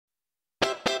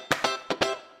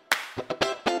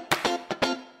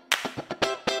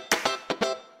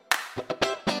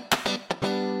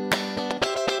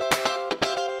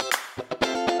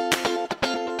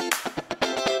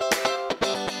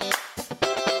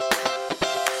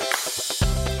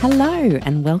Hello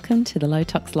and welcome to the Low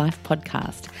Tox Life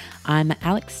podcast. I'm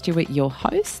Alex Stewart, your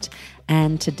host,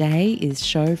 and today is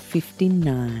show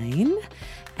 59,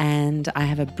 and I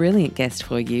have a brilliant guest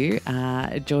for you,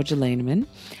 Georgia Lienemann,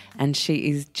 and she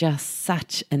is just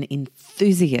such an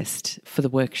enthusiast for the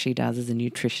work she does as a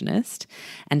nutritionist.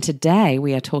 And today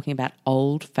we are talking about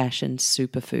old-fashioned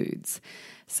superfoods.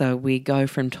 So we go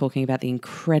from talking about the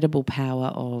incredible power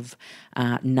of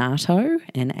natto,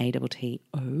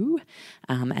 N-A-T-T-O,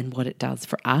 and what it does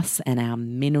for us and our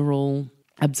mineral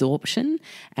absorption,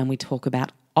 and we talk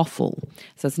about offal.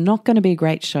 So it's not going to be a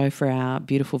great show for our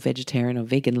beautiful vegetarian or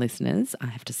vegan listeners, I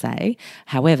have to say.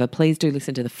 However, please do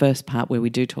listen to the first part where we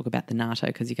do talk about the natto,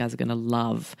 because you guys are going to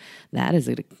love that.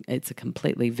 It's a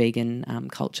completely vegan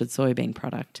cultured soybean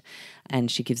product,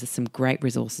 and she gives us some great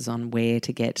resources on where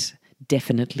to get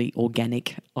definitely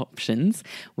organic options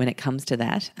when it comes to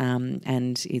that,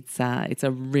 and it's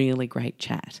a really great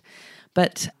chat.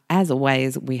 But as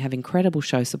always, we have incredible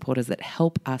show supporters that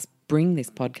help us bring this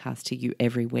podcast to you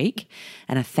every week.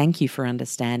 And I thank you for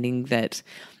understanding that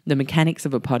the mechanics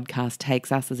of a podcast takes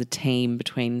us as a team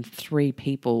between 3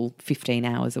 people, 15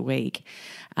 hours a week.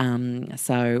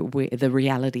 The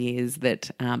reality is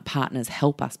that partners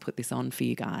help us put this on for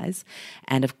you guys.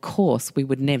 And of course, we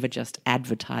would never just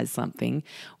advertise something.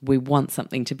 We want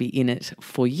something to be in it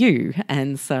for you.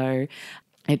 And so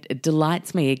it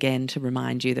delights me again to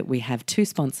remind you that we have 2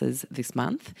 sponsors this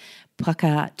month.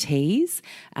 Pukka Teas,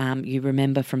 you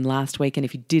remember from last week, and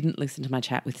if you didn't listen to my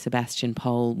chat with Sebastian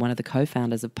Pohl, one of the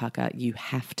co-founders of Pukka, you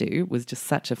have to. It was just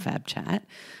such a fab chat.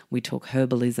 We talk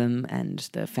herbalism and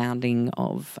the founding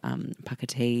of Pukka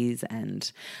Teas,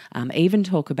 and even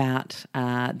talk about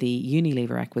the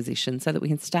Unilever acquisition so that we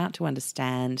can start to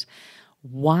understand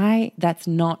why that's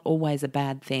not always a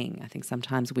bad thing. I think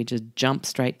sometimes we just jump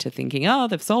straight to thinking, oh,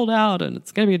 they've sold out and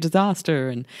it's going to be a disaster.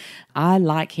 And I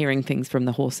like hearing things from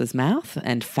the horse's mouth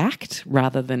and fact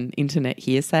rather than internet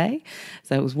hearsay.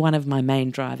 So it was one of my main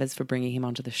drivers for bringing him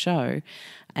onto the show,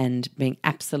 and being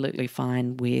absolutely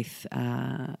fine with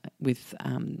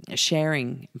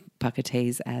sharing Pukka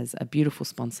Teas as a beautiful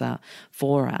sponsor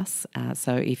for us.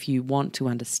 So if you want to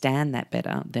understand that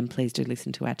better, then please do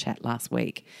listen to our chat last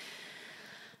week.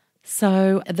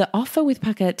 So the offer with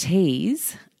Pukka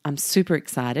Teas, I'm super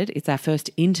excited. It's our first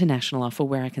international offer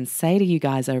where I can say to you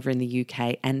guys over in the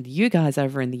UK and you guys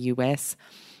over in the US,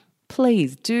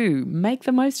 please do make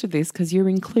the most of this because you're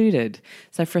included.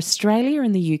 So for Australia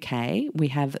and the UK, we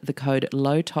have the code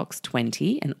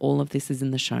LOWTOX20, and all of this is in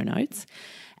the show notes.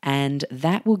 And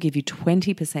that will give you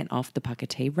 20% off the Pukka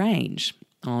Tea range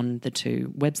on the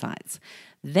 2 websites.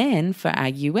 Then for our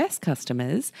US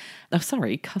customers,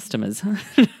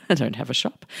 I don't have a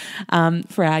shop.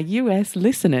 For our US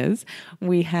listeners,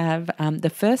 we have the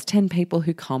first 10 people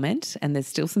who comment, and there's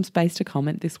still some space to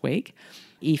comment this week.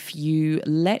 If you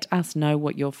let us know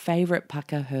what your favourite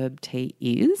Pukka herb tea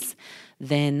is,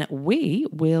 then we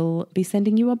will be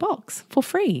sending you a box for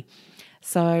free.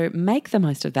 So make the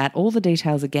most of that. All the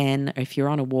details, again, if you're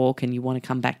on a walk and you want to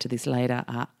come back to this later,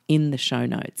 are in the show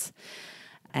notes.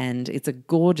 And it's a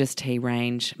gorgeous tea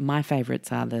range. My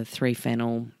favourites are the 3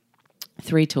 fennel,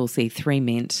 3 tulsi, 3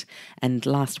 mint. And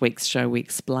last week's show,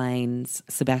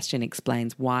 Sebastian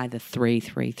explains why the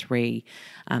 3-3-3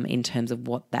 in terms of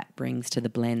what that brings to the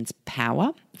blend's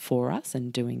power for us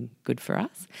and doing good for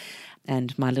us.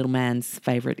 And my little man's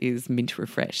favourite is Mint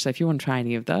Refresh. So if you want to try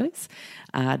any of those,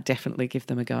 definitely give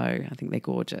them a go. I think they're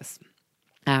gorgeous.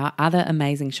 Our other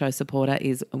amazing show supporter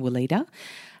is Weleda.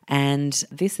 And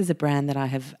this is a brand that I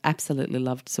have absolutely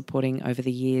loved supporting over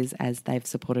the years, as they've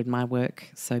supported my work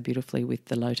so beautifully with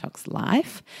the Low Tox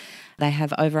Life. They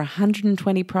have over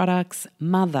 120 products,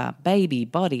 mother, baby,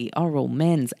 body, oral,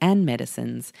 men's and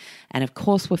medicines. And of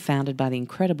course were founded by the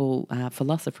incredible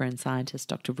philosopher and scientist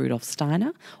Dr. Rudolf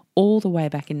Steiner all the way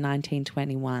back in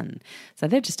 1921. So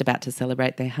they're just about to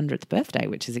celebrate their 100th birthday,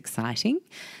 which is exciting.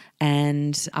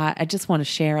 And I just want to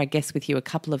share, I guess, with you a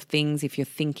couple of things if you're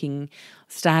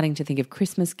starting to think of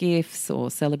Christmas gifts or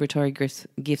celebratory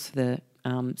gifts for the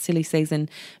silly season,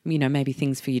 maybe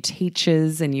things for your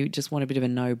teachers and you just want a bit of a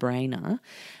no-brainer,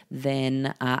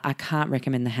 then I can't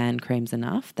recommend the hand creams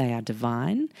enough. They are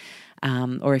divine.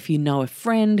 Or if you know a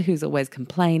friend who's always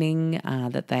complaining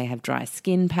that they have dry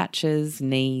skin patches,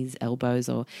 knees, elbows,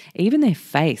 or even their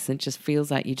face, it just feels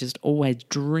like you're just always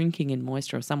drinking in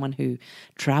moisture, or someone who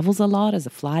travels a lot as a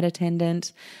flight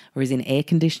attendant or is in air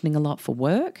conditioning a lot for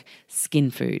work, Skin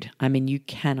Food. I mean, you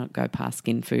cannot go past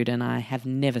Skin Food, and I have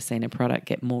never seen a product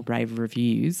get more rave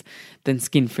reviews than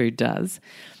Skin Food does.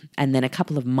 And then a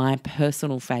couple of my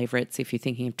personal favourites, if you're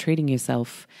thinking of treating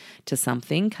yourself to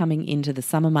something coming into the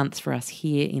summer months for for us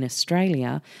here in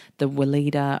Australia, the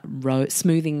Weleda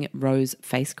Smoothing Rose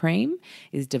Face Cream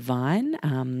is divine.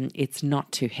 It's not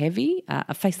too heavy.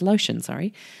 A face lotion,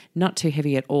 sorry. Not too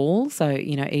heavy at all. So,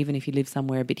 even if you live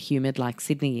somewhere a bit humid like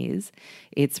Sydney is,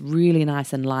 it's really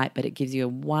nice and light, but it gives you a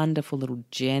wonderful little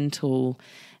gentle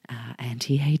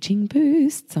anti-aging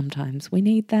boost. Sometimes we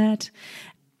need that.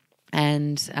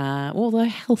 And although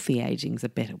healthy aging's a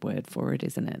better word for it,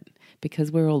 isn't it?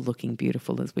 Because we're all looking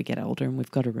beautiful as we get older, and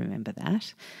we've got to remember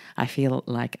that. I feel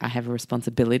like I have a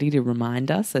responsibility to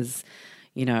remind us as,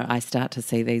 I start to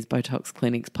see these Botox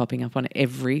clinics popping up on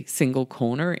every single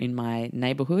corner in my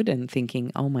neighbourhood and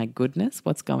thinking, oh my goodness,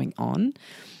 what's going on?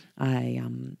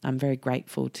 I'm very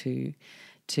grateful to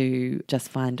just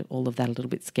find all of that a little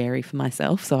bit scary for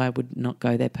myself, so I would not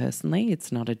go there personally.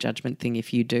 It's not a judgment thing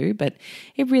if you do, but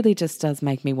it really just does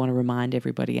make me want to remind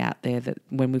everybody out there that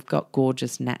when we've got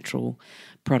gorgeous natural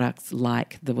products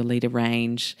like the Weleda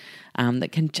range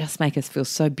that can just make us feel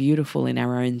so beautiful in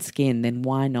our own skin, then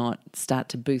why not start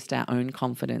to boost our own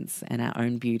confidence and our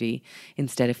own beauty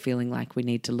instead of feeling like we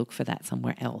need to look for that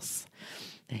somewhere else?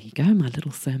 There you go, my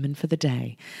little sermon for the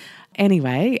day.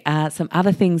 Anyway, some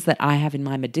other things that I have in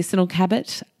my medicinal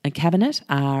cabinet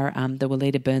are the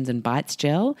Weleda Burns and Bites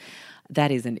gel. That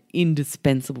is an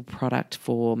indispensable product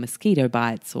for mosquito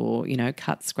bites or,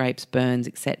 cuts, scrapes, burns,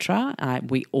 etc.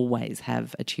 We always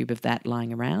have a tube of that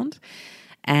lying around.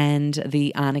 And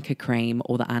the arnica cream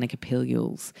or the arnica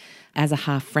pilules. As a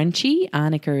half Frenchie,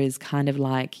 arnica is kind of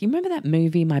like, you remember that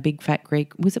movie, My Big Fat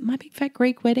Greek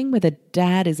Wedding, where the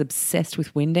dad is obsessed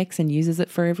with Windex and uses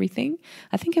it for everything?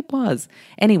 I think it was.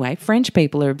 Anyway, French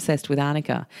people are obsessed with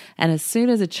arnica. And as soon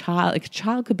as a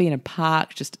child could be in a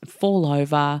park, just fall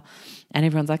over, and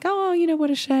everyone's like, oh, what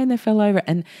a shame they fell over.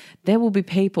 And there will be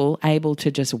people able to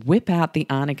just whip out the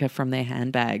arnica from their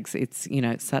handbags. It's,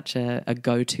 such a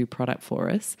go-to product for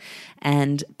us.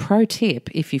 And pro tip,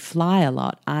 if you fly a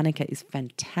lot, arnica is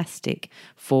fantastic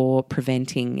for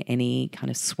preventing any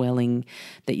kind of swelling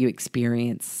that you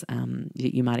experience,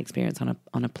 you might experience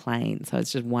on a plane. So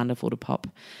it's just wonderful to pop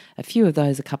a few of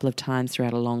those a couple of times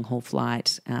throughout a long haul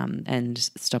flight and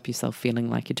stop yourself feeling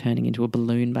like you're turning into a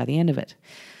balloon by the end of it.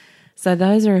 So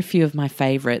those are a few of my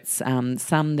favourites.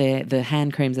 Some, the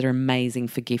hand creams that are amazing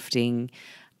for gifting.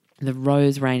 The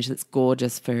rose range that's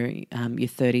gorgeous for your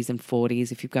 30s and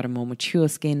 40s. If you've got a more mature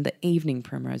skin, the evening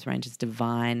primrose range is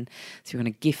divine. So you're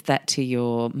going to gift that to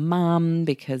your mum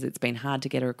because it's been hard to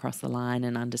get her across the line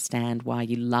and understand why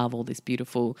you love all this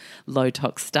beautiful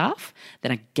low-tox stuff.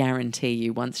 Then I guarantee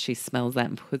you once she smells that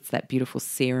and puts that beautiful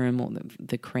serum or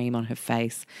the cream on her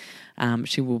face,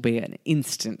 she will be an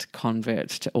instant convert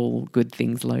to all good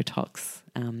things low-tox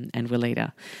and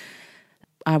Weleda.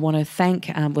 I want to thank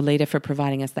Weleda for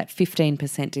providing us that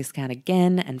 15% discount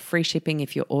again and free shipping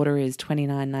if your order is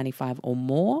 $29.95 or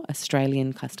more,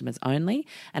 Australian customers only.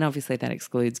 And obviously that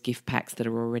excludes gift packs that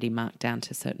are already marked down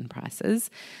to certain prices.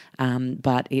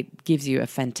 But it gives you a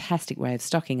fantastic way of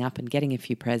stocking up and getting a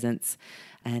few presents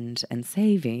and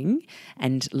saving,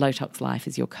 and Low Tox Life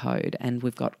is your code. And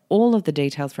we've got all of the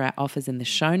details for our offers in the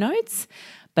show notes.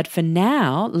 But for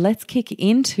now, let's kick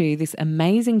into this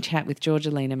amazing chat with Georgia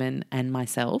Lienemann and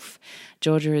myself.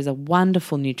 Georgia is a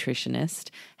wonderful nutritionist,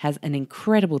 has an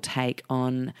incredible take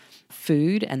on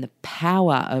food and the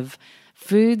power of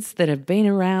foods that have been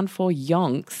around for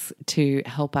yonks to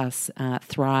help us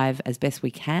thrive as best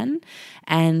we can.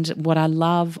 And what I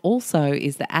love also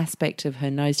is the aspect of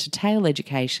her nose to tail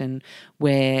education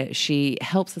where she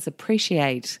helps us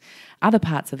appreciate other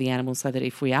parts of the animal so that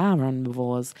if we are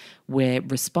omnivores, we're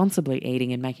responsibly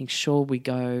eating and making sure we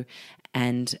go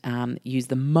and use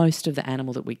the most of the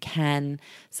animal that we can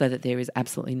so that there is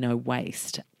absolutely no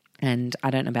waste. And I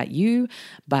don't know about you,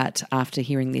 but after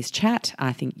hearing this chat,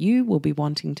 I think you will be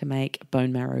wanting to make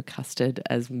bone marrow custard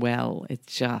as well.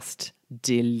 It's just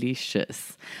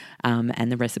delicious.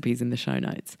 And the recipe's in the show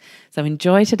notes. So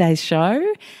enjoy today's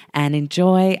show and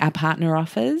enjoy our partner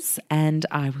offers, and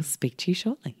I will speak to you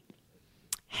shortly.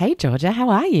 Hey, Georgia, how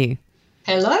are you?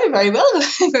 Hello, very well.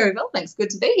 Very well, thanks. Good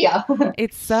to be here.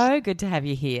 It's so good to have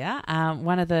you here.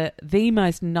 One of the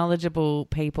most knowledgeable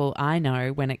people I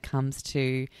know when it comes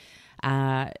to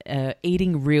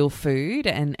eating real food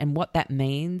and what that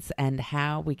means and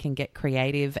how we can get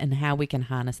creative and how we can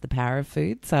harness the power of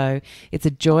food. So it's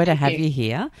a joy to have you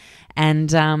here.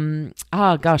 And,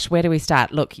 oh gosh, where do we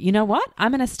start? Look, you know what?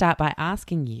 I'm going to start by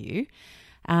asking you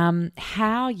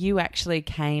how you actually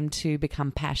came to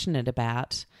become passionate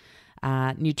about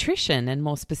nutrition and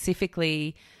more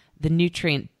specifically the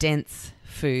nutrient-dense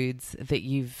foods that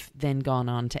you've then gone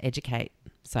on to educate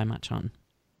so much on.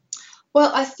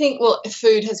 Well, I think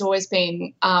food has always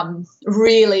been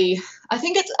really. I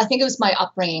think it was my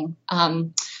upbringing.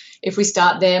 If we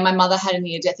start there, my mother had a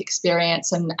near-death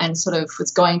experience and sort of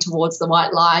was going towards the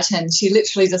white light, and she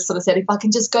literally just sort of said, if I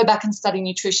can just go back and study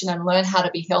nutrition and learn how to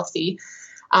be healthy.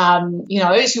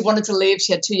 She wanted to live.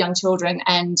 She had 2 young children,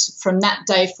 and from that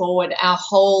day forward, our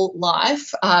whole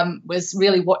life was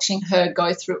really watching her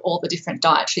go through all the different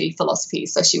dietary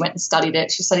philosophies. So she went and studied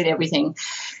it. She studied everything.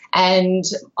 And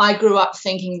I grew up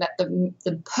thinking that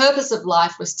the purpose of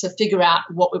life was to figure out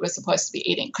what we were supposed to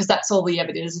be eating, because that's all we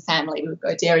ever did as a family. We would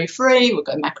go dairy-free, we would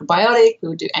go macrobiotic, we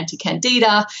would do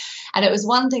anti-candida. And it was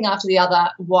one thing after the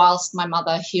other whilst my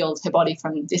mother healed her body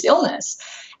from this illness.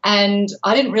 And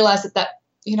I didn't realise that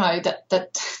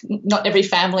not every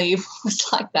family was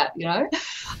like that,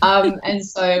 and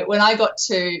so when I got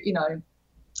to,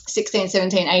 16,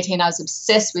 17, 18, I was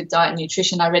obsessed with diet and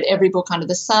nutrition. I read every book under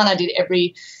the sun. I did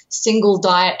every single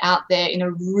diet out there in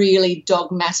a really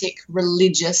dogmatic,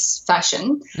 religious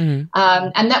fashion. And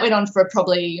that went on for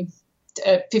probably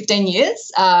 15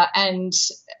 years. And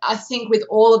I think with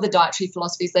all of the dietary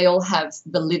philosophies, they all have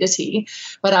validity,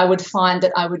 but I would find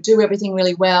that I would do everything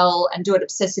really well and do it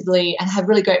obsessively and have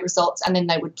really great results, and then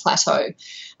they would plateau.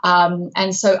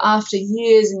 And so after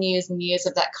years and years and years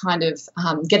of that kind of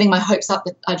getting my hopes up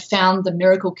that I'd found the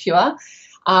miracle cure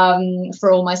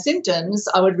for all my symptoms,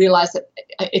 I would realize that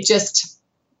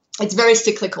it's very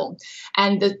cyclical,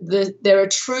 and there are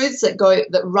truths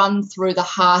that run through the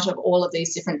heart of all of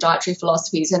these different dietary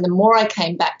philosophies. And the more I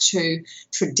came back to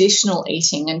traditional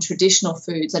eating and traditional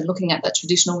foods and looking at that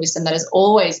traditional wisdom that has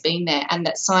always been there and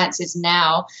that science is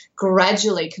now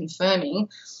gradually confirming,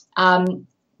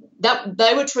 that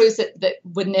they were truths that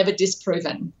were never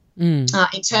disproven. In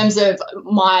terms of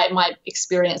my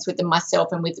experience with them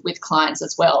myself and with clients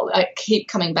as well. I keep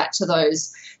coming back to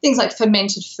those things like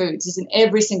fermented foods. Is in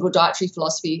every single dietary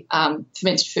philosophy,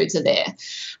 fermented foods are there.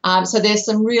 So there's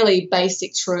some really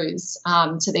basic truths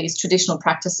to these traditional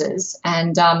practices,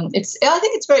 and I think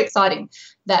it's very exciting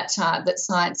that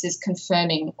science is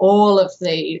confirming all of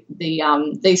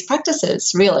these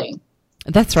practices, really.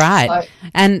 That's right. So,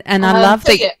 and I love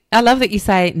that. Yeah. I love that you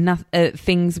say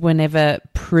things were never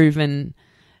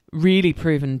really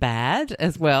proven bad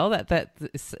as well. That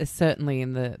is certainly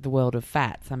in the world of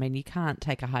fats. I mean, you can't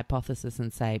take a hypothesis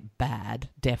and say bad,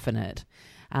 definite.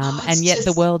 And yet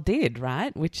the world did,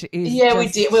 right? Which is we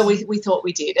did. Well, we thought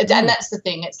we did, and that's the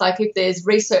thing. It's like if there's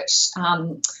research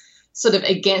sort of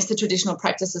against the traditional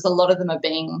practices, a lot of them are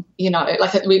being,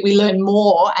 like we learn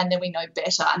more and then we know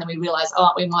better, and then we realise,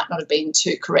 we might not have been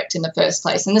too correct in the first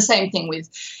place. And the same thing with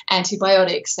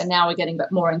antibiotics, and now we're getting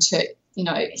more into,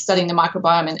 studying the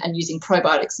microbiome and using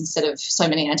probiotics instead of so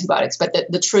many antibiotics, but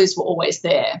the truths were always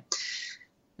there.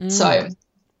 So.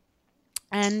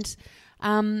 And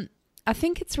I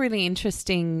think it's really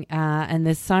interesting, and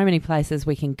there's so many places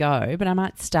we can go, but I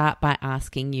might start by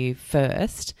asking you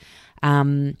first,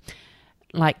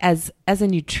 like as a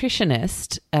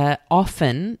nutritionist,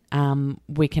 often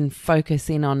we can focus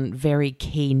in on very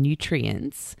key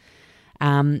nutrients,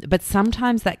 but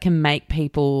sometimes that can make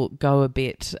people go a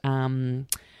bit,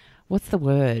 what's the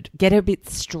word? Get a bit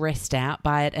stressed out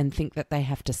by it and think that they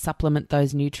have to supplement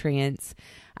those nutrients.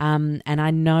 And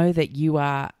I know that you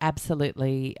are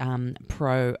absolutely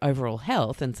pro overall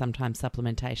health, and sometimes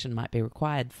supplementation might be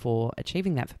required for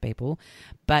achieving that for people,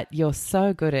 but you're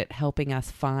so good at helping us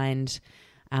find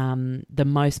the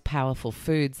most powerful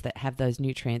foods that have those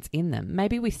nutrients in them.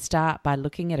 Maybe we start by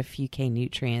looking at a few key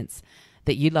nutrients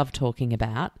that you love talking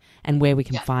about and where we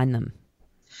can find them.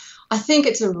 I think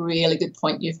it's a really good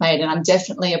point you've made, and I'm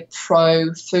definitely a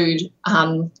pro-food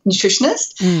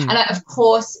nutritionist. And of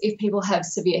course, if people have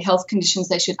severe health conditions,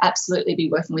 they should absolutely be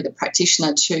working with a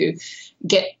practitioner to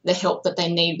get the help that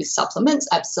they need with supplements,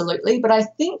 absolutely. But I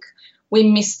think we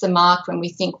miss the mark when we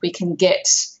think we can get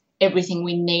everything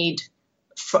we need,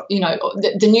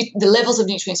 the levels of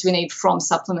nutrients we need from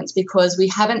supplements, because we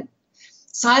haven't.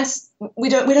 Science, we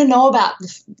don't know about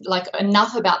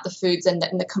enough about the foods and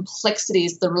the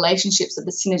complexities, the relationships of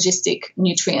the synergistic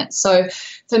nutrients. So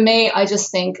for me, I just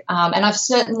think, and I've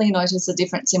certainly noticed a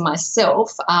difference in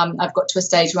myself. I've got to a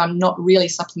stage where I'm not really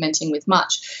supplementing with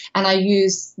much, and I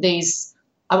use these.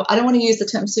 I don't want to use the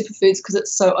term superfoods because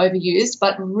it's so overused,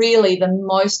 but really the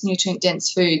most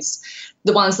nutrient-dense foods,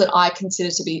 the ones that I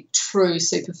consider to be true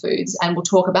superfoods, and we'll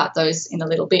talk about those in a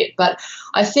little bit. But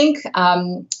I think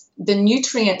the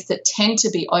nutrients that tend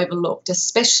to be overlooked,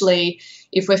 especially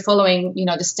if we're following,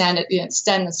 the standard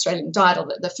Australian diet or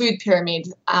the food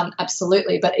pyramid,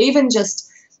 absolutely. But even just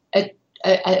a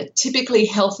a typically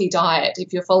healthy diet,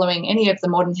 if you're following any of the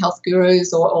modern health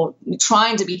gurus or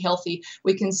trying to be healthy,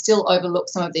 we can still overlook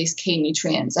some of these key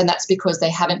nutrients. And that's because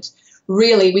they haven't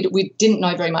really, we didn't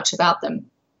know very much about them.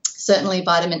 Certainly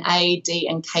vitamin A, D,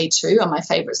 and K2 are my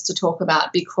favorites to talk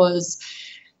about, because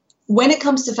when it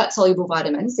comes to fat-soluble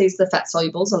vitamins, these are the fat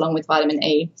solubles along with vitamin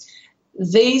E,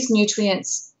 these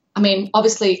nutrients, I mean,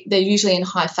 obviously they're usually in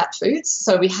high-fat foods,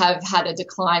 so we have had a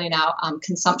decline in our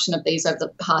consumption of these over the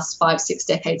past 5-6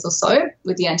 decades or so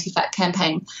with the anti-fat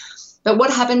campaign. But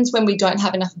what happens when we don't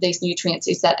have enough of these nutrients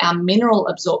is that our mineral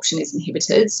absorption is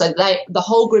inhibited, so the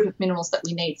whole group of minerals that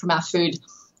we need from our food,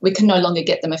 we can no longer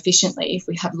get them efficiently if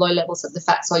we have low levels of the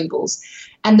fat solubles.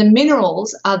 And the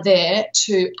minerals are there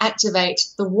to activate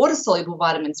the water-soluble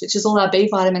vitamins, which is all our B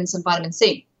vitamins and vitamin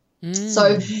C.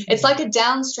 So it's like a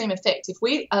downstream effect. If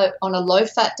we are on a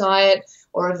low-fat diet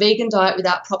or a vegan diet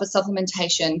without proper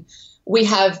supplementation, we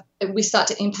start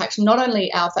to impact not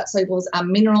only our fat solubles, our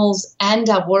minerals, and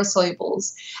our water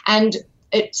solubles. And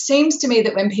it seems to me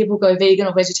that when people go vegan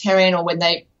or vegetarian, or when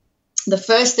the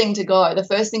first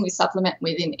thing we supplement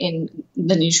with in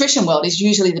the nutrition world is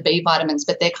usually the B vitamins,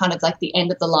 but they're kind of like the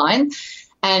end of the line.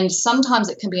 And sometimes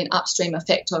it can be an upstream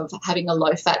effect of having a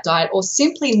low-fat diet, or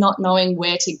simply not knowing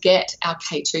where to get our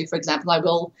K2, for example. I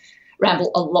will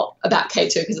ramble a lot about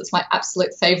K2 because it's my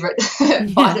absolute favourite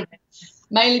vitamin,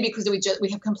 mainly because we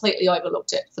have completely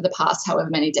overlooked it for the past however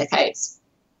many decades.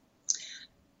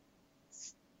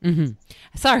 Mm-hmm.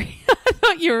 Sorry, I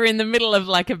thought you were in the middle of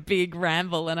like a big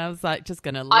ramble, and I was like, just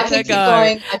going to let her go.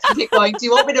 I can keep going. Do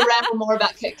you want me to ramble more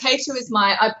about K2?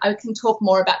 I can talk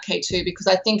more about K2 because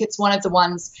I think it's one of the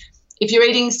ones. If you're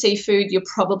eating seafood, you're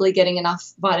probably getting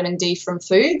enough vitamin D from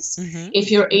foods. Mm-hmm.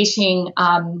 If you're eating,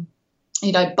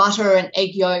 butter and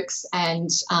egg yolks and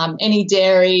any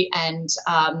dairy and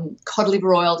cod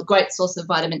liver oil, great source of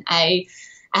vitamin A.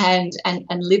 And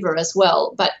liver as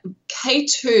well. But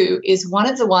K2 is one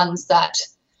of the ones that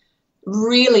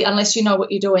really, unless you know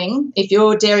what you're doing, if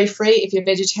you're dairy-free, if you're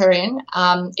vegetarian,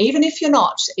 even if you're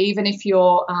not, even if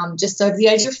you're just over the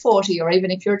age of 40, or even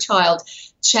if you're a child,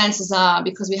 chances are,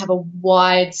 because we have a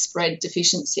widespread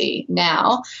deficiency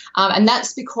now, and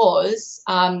that's because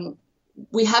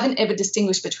we haven't ever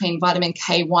distinguished between vitamin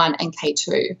K1 and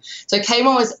K2. So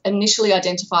K1 was initially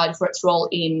identified for its role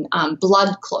in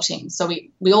blood clotting. So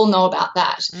we all know about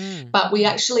that. But we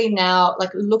actually now,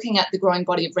 like looking at the growing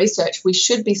body of research, we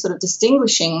should be sort of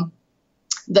distinguishing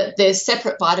that there's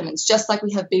separate vitamins. Just like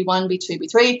we have B1, B2,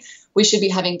 B3, we should be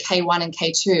having K1 and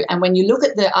K2. And when you look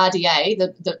at the RDA,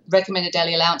 the recommended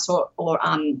daily allowance or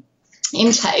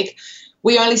intake,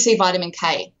 we only see vitamin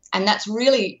K. And that's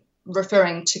really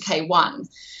referring to K1.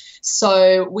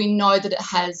 So we know that it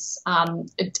has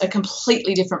a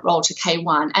completely different role to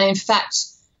K1. And in fact,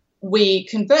 we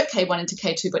convert K1 into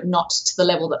K2, but not to the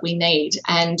level that we need.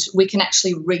 And we can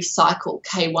actually recycle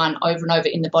K1 over and over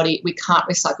in the body. We can't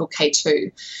recycle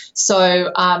K2.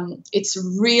 So it's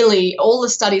really, all the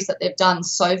studies that they've done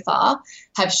so far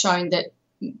have shown that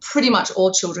pretty much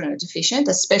all children are deficient,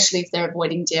 especially if they're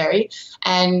avoiding dairy,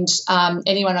 and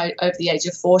anyone over the age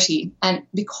of 40. And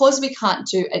because we can't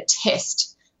do a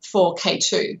test for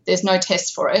K2, there's no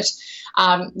test for it,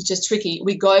 which is tricky,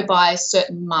 we go by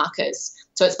certain markers.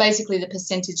 So it's basically the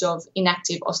percentage of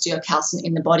inactive osteocalcin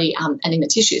in the body and in the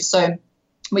tissues. So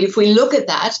if we look at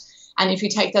that, and if you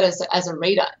take that as a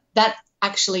reader, that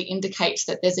actually indicates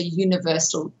that there's a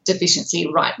universal deficiency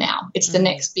right now. It's the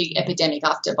next big epidemic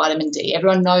after vitamin D.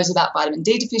 Everyone knows about vitamin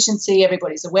D deficiency.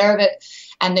 Everybody's aware of it,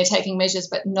 and they're taking measures,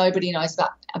 but nobody knows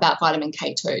about vitamin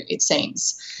K2, it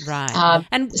seems. Right.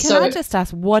 And can I just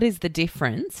ask, what is the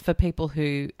difference for people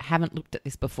who haven't looked at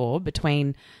this before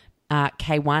between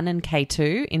K1 and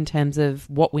K2 in terms of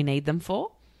what we need them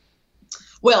for?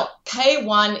 Well,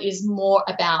 K1 is more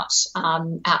about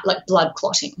like blood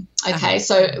clotting. Okay,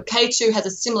 so K2 has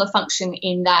a similar function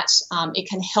in that it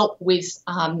can help with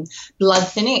blood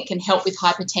thinning. It can help with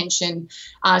hypertension.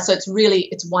 So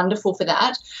it's wonderful for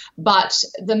that. But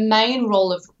the main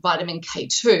role of vitamin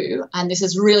K2, and this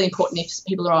is really important if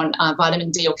people are on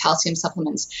vitamin D or calcium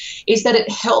supplements, is that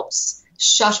it helps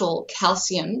shuttle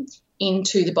calcium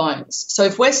into the bones.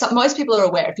 So most people are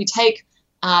aware, if you take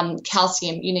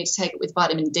calcium, you need to take it with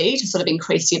vitamin D to sort of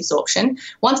increase the absorption.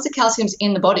 Once the calcium's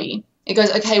in the body, it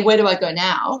goes, okay, where do I go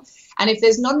now? And if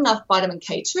there's not enough vitamin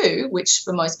K2, which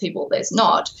for most people there's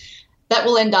not, that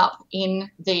will end up in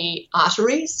the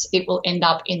arteries. It will end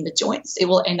up in the joints. It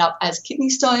will end up as kidney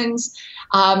stones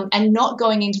and not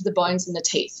going into the bones and the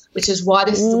teeth, which is why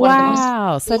this is one of the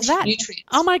most important nutrients.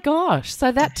 Oh, my gosh.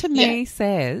 So that to me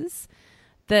says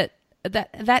that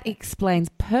that explains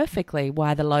perfectly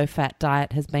why the low-fat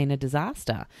diet has been a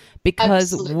disaster,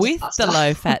 because the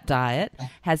low-fat diet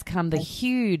has come the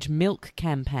huge milk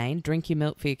campaign, drink your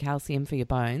milk for your calcium for your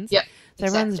bones. Yep, so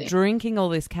everyone's drinking all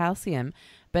this calcium,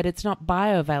 but it's not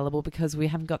bioavailable because we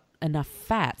haven't got enough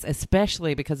fats,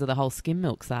 especially because of the whole skim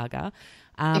milk saga,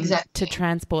 to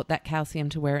transport that calcium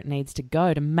to where it needs to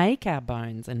go to make our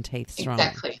bones and teeth strong.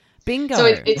 Exactly. Bingo.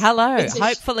 So hello.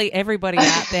 Hopefully everybody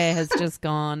out there has just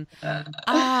gone,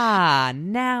 now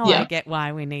I get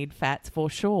why we need fats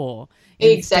for sure.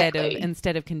 Instead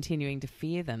of continuing to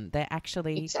fear them. They're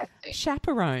actually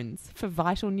chaperones for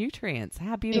vital nutrients.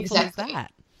 How beautiful is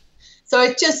that? So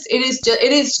it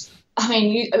is. I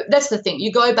mean, that's the thing.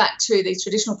 You go back to these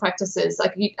traditional practices,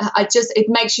 it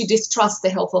makes you distrust the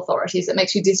health authorities. It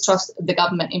makes you distrust the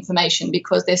government information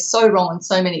because they're so wrong on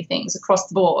so many things across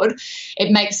the board.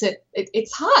 It makes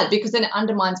it's hard because then it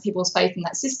undermines people's faith in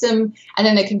that system, and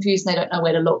then they're confused and they don't know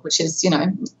where to look, which is,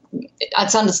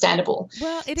 it's understandable.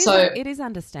 Well, it is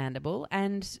understandable.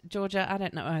 And Georgia, I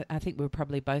don't know, I think we're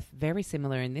probably both very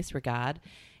similar in this regard,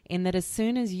 in that as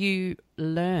soon as you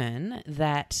learn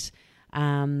that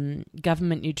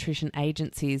government nutrition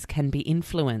agencies can be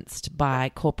influenced by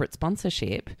corporate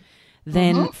sponsorship,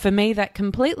 then for me that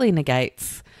completely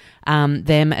negates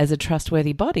them as a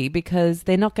trustworthy body, because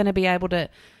they're not going to be able to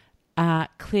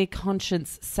clear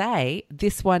conscience say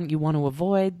this one you want to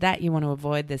avoid, that you want to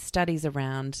avoid. There's studies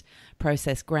around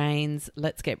processed grains.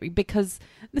 Because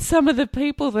some of the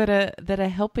people that are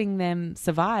helping them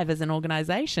survive as an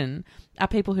organisation are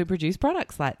people who produce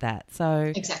products like that.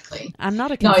 So exactly, I'm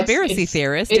not a conspiracy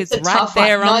theorist. It's right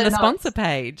there on the sponsor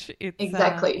page. It's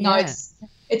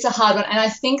a hard one, and I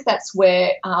think that's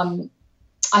where.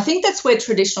 I think that's where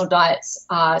traditional diets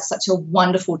are such a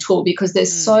wonderful tool, because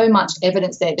there's so much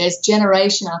evidence there. There's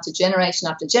generation after generation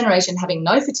after generation having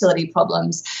no fertility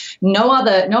problems, no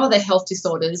other health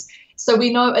disorders. So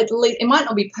we know at least it might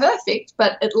not be perfect,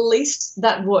 but at least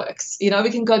that works. We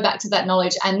can go back to that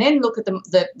knowledge and then look at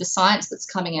the science that's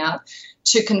coming out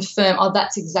to confirm,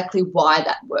 that's exactly why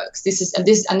that works. This is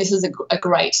a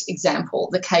great example,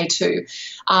 the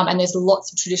K2, and there's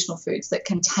lots of traditional foods that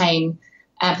contain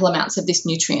ample amounts of this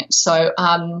nutrient. So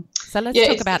let's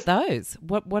talk about those.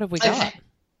 What have we got? Okay.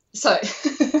 So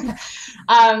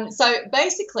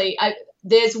basically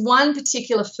there's one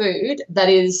particular food that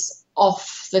is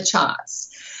off the charts.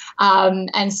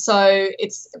 And so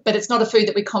it's not a food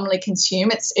that we commonly consume.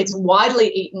 It's widely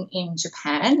eaten in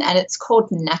Japan, and it's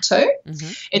called natto.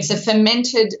 It's a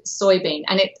fermented soybean,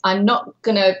 and I'm not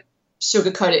going to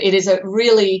sugarcoat it. It is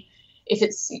if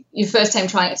it's your first time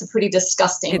trying it, it's a pretty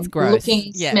disgusting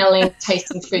looking, smelling,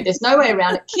 tasting food. There's no way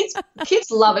around it. Kids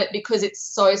love it because it's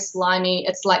so slimy.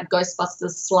 It's like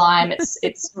Ghostbusters slime.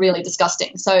 It's really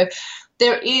disgusting. So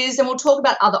there is, and we'll talk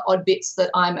about other odd bits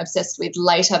that I'm obsessed with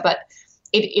later, but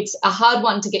it's a hard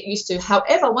one to get used to.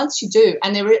 However, once you do,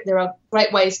 and there are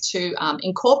great ways to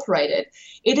incorporate it,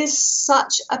 it is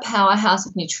such a powerhouse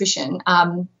of nutrition.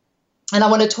 And I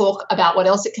want to talk about what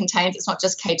else it contains. It's not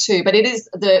just K2, but it is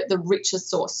the richest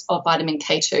source of vitamin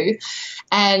K2.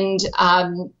 And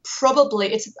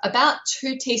probably it's about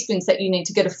 2 teaspoons that you need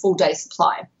to get a full day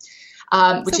supply.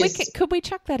 Could we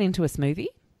chuck that into a smoothie?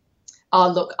 Oh,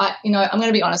 look, I'm going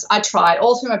to be honest. I tried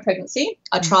all through my pregnancy.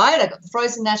 I got the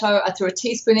frozen natto. I threw a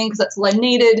teaspoon in because that's all I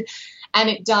needed. And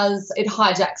it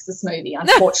hijacks the smoothie,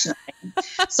 unfortunately.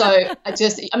 So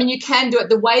you can do it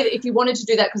the way that if you wanted to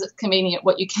do that because it's convenient,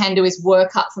 what you can do is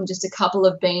work up from just a couple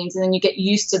of beans and then you get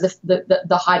used to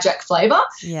the hijack flavour.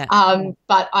 Yeah.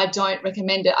 But I don't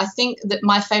recommend it. I think that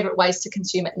my favourite ways to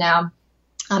consume it now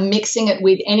are mixing it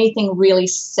with anything really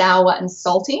sour and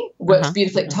salty. Works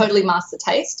beautifully. It totally masks the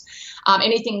taste.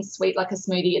 Anything sweet like a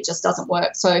smoothie, it just doesn't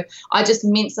work. So I just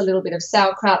mince a little bit of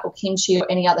sauerkraut or kimchi or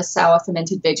any other sour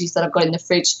fermented veggies that I've got in the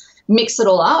fridge, mix it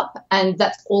all up, and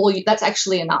that's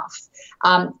actually enough.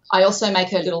 I also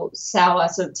make a little sour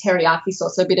sort of teriyaki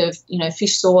sauce, so a bit of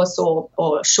fish sauce or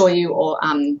shoyu or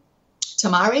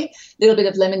tamari, a little bit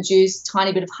of lemon juice,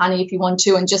 tiny bit of honey if you want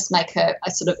to, and just make a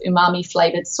sort of umami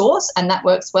flavoured sauce, and that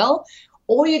works well.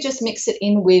 Or you just mix it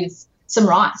in with some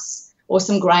rice or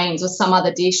some grains or some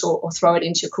other dish, or throw it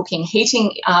into your cooking.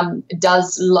 Heating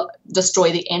does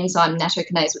destroy the enzyme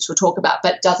nattokinase, which we'll talk about,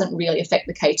 but doesn't really affect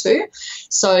the K2.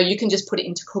 So you can just put it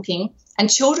into cooking. And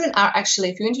children are actually,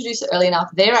 if you introduce it early enough,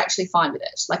 they're actually fine with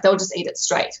it. Like they'll just eat it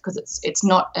straight because it's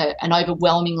not an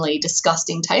overwhelmingly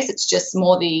disgusting taste. It's just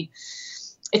more the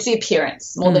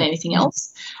appearance more than anything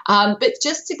else. But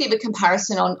just to give a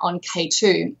comparison on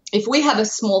K2, if we have a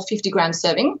small 50-gram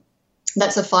serving,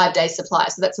 that's a 5-day supply,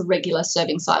 so that's a regular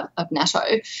serving size of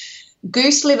natto.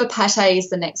 Goose liver pate is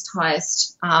the next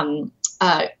highest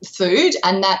food,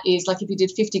 and that is like if you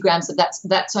did 50 grams of that,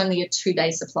 that's only a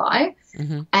 2-day supply.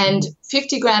 And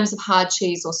 50 grams of hard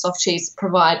cheese or soft cheese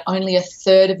provide only a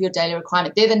third of your daily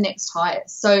requirement. They're the next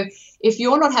highest. So if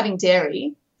you're not having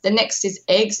dairy, the next is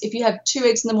eggs. If you have 2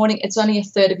 eggs in the morning, it's only a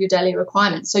third of your daily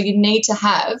requirement. So you need to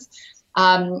have,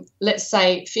 let's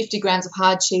say, 50 grams of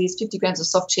hard cheese, 50 grams of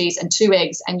soft cheese, and 2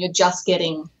 eggs, and you're just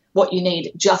getting what you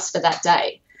need just for that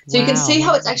day. So you can see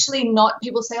how it's actually not,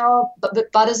 people say, oh, but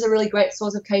butter's a really great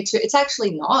source of K2. It's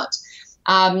actually not,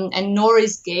 and nor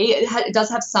is ghee. It does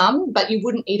have some, but you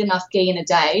wouldn't eat enough ghee in a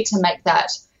day to make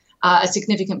that a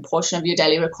significant portion of your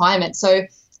daily requirement. So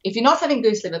if you're not having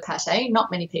goose liver pate, not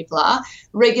many people are,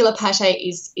 regular pate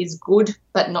is good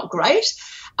but not great.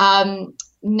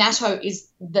 Natto is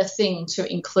the thing to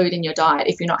include in your diet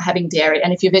if you're not having dairy.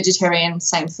 And if you're vegetarian,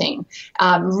 same thing.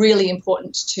 Really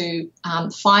important to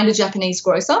find a Japanese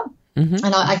grocer.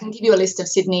 And I can give you a list of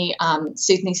Sydney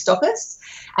stockists.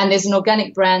 And there's an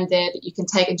organic brand there that you can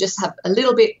take and just have a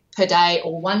little bit per day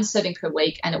or 1 serving per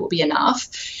week, and it will be enough.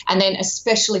 And then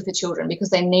especially for children, because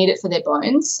they need it for their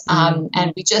bones. And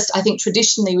I think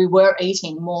traditionally we were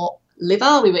eating more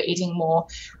liver, we were eating more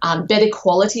better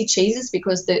quality cheeses,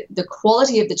 because the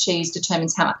quality of the cheese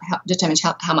determines how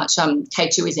much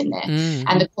K2 is in there.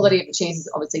 And the quality of the cheese has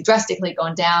obviously drastically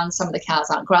gone down. Some of the cows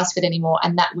aren't grass-fed anymore,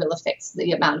 and that will affect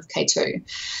the amount of K2.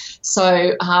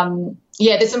 So,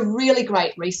 there's a really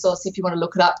great resource if you want to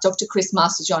look it up. Dr. Chris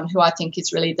Masterjohn, who I think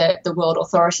is really the world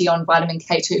authority on vitamin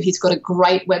K2, he's got a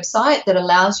great website that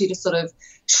allows you to sort of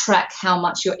track how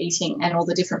much you're eating and all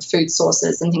the different food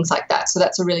sources and things like that. So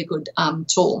that's a really good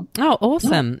tool. Oh,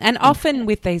 awesome. And often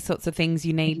with these sorts of things,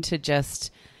 you need to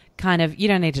just you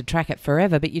don't need to track it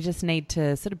forever, but you just need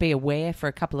to sort of be aware for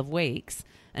a couple of weeks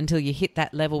until you hit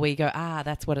that level where you go,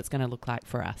 that's what it's going to look like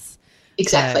for us.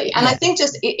 Exactly. So, and I think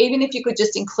just even if you could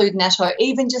just include natto,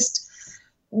 even just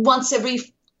once every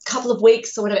couple of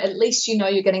weeks or whatever, at least you know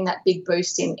you're getting that big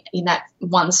boost in that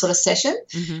one sort of session.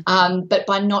 But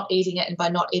by not eating it and by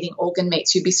not eating organ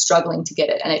meats, you'd be struggling to get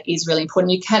it, and it is really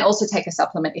important. You can also take a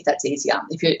supplement if that's easier,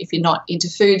 if you're not into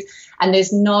food. And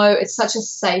it's such a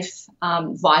safe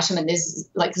vitamin. There's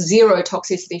like zero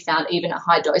toxicity found even at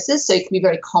high doses, so you can be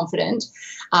very confident.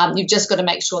 You've just got to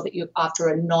make sure that you're after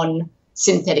a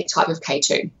non-synthetic type of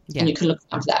K2, and you can look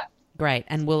after that. Great.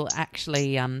 And we'll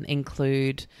actually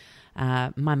include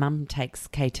my mum takes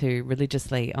K2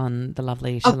 religiously on the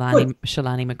lovely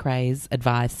Shalani McRae's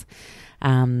advice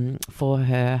for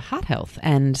her heart health,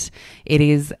 and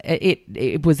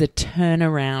it was a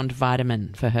turnaround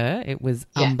vitamin for her. It was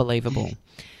unbelievable.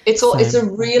 It's a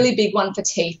really big one for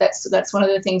teeth. That's one of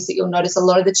the things that you'll notice. A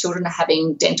lot of the children are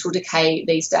having dental decay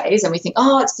these days, and we think,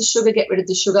 it's the sugar, get rid of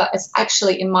the sugar. It's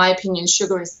actually, in my opinion,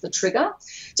 sugar is the trigger.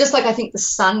 Just like I think the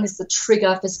sun is the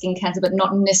trigger for skin cancer, but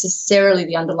not necessarily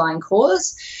the underlying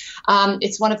cause.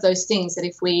 It's one of those things that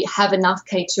if we have enough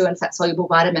K2 and fat-soluble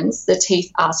vitamins, the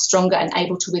teeth are stronger and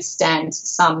able to withstand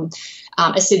some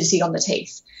acidity on the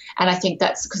teeth. And I think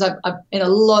that's because I'm in a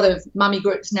lot of mummy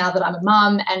groups now that I'm a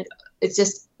mum, and it's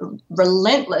just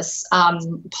relentless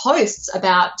posts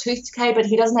about tooth decay, but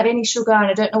he doesn't have any sugar and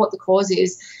I don't know what the cause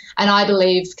is. And I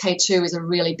believe K2 is a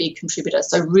really big contributor,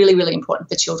 so really, really important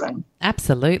for children.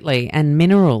 Absolutely. And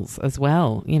minerals as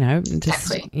well,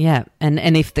 Exactly. Yeah.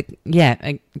 And if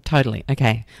totally.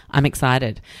 Okay. I'm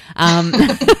excited. You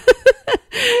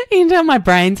can tell my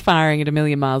brain's firing at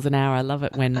 1,000,000 miles an hour. I love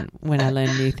it when I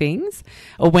learn new things,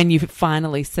 or when you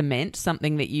finally cement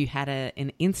something that you had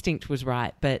an instinct was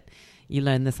right, but you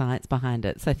learn the science behind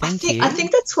it. So thank you. I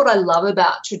think that's what I love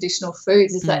about traditional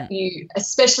foods is that you,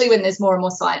 especially when there's more and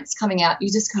more science coming out,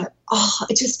 you just go,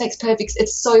 it just makes perfect.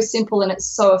 It's so simple and it's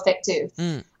so effective.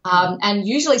 And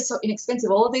usually so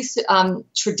inexpensive. All of these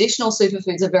traditional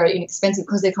superfoods are very inexpensive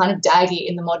because they're kind of daggy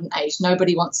in the modern age.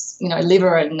 Nobody wants,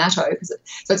 liver and natto, so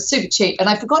it's super cheap. And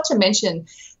I forgot to mention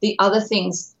the other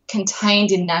things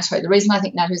contained in natto. The reason I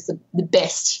think natto is the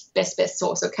best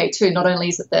source of K2, not only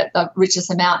is it the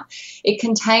richest amount, it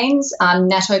contains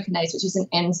nattokinase, which is an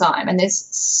enzyme, and there's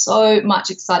so much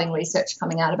exciting research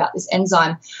coming out about this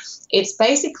enzyme. It's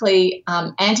basically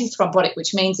antithrombotic,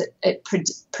 which means it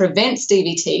prevents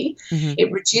DVT. It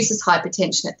reduces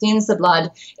hypertension. It thins the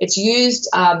blood. It's used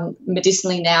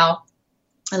medicinally now.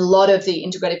 A lot of the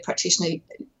integrative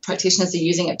practitioners are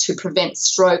using it to prevent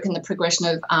stroke and the progression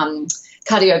of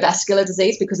cardiovascular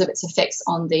disease because of its effects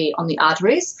on the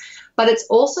arteries. But it's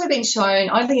also been shown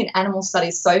only in animal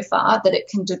studies so far that it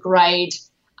can degrade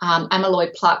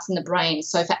amyloid plaques in the brain.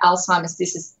 So for Alzheimer's,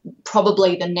 this is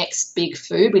probably the next big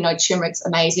food. We know turmeric's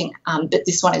amazing, but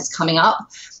this one is coming up.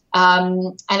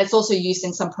 And it's also used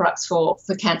in some products for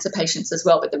cancer patients as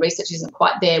well, but the research isn't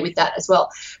quite there with that as well.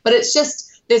 But it's just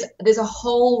there's a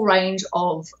whole range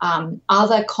of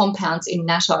other compounds in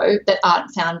natto that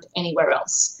aren't found anywhere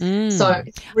else. So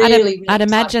it's really I'd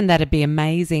imagine that'd be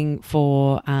amazing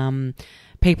for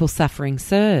people suffering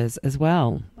SIRS as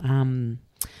well,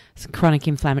 chronic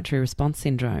inflammatory response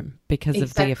syndrome, because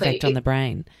of the effect on the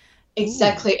brain.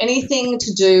 Exactly. Anything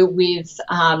to do with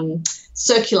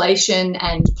circulation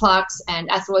and plaques and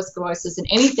atherosclerosis and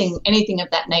anything of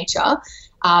that nature,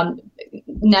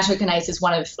 nattokinase is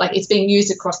one of, it's being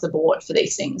used across the board for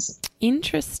these things.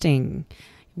 Interesting.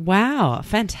 Wow,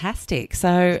 fantastic. So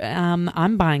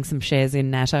I'm buying some shares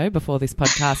in natto before this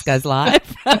podcast goes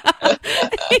live.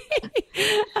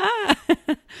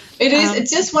 It is.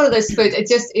 It's just one of those foods. It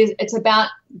just is. It's about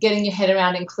getting your head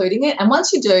around including it. And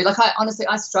once you do,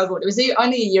 I struggled. It was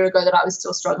only a year ago that I was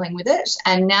still struggling with it.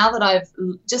 And now that I've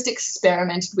just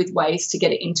experimented with ways to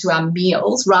get it into our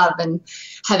meals rather than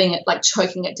having it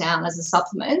choking it down as a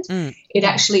supplement, it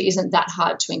actually isn't that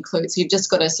hard to include. So you've just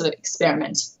got to sort of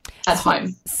experiment at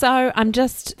home. So I'm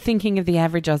just thinking of the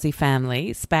average Aussie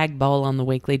family, spag bowl on the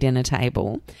weekly dinner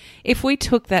table. If we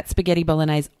took that spaghetti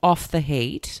bolognese off the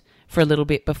heat for a little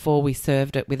bit before we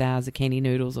served it with our zucchini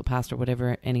noodles or pasta or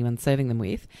whatever anyone's serving them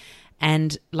with,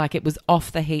 and it was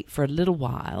off the heat for a little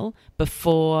while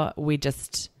before we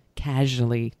just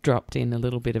casually dropped in a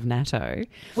little bit of natto.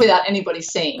 Without anybody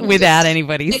seeing.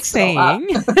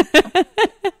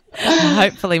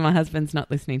 Hopefully my husband's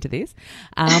not listening to this.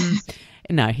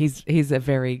 No, he's a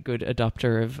very good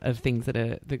adopter of things that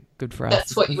are good for us.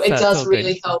 That's what it does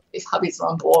really help if hubbies are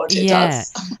on board. It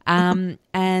does. And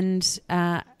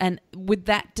would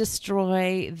that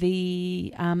destroy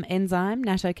the enzyme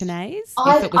nattokinase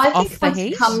if it was off the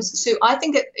heat?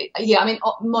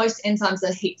 Most enzymes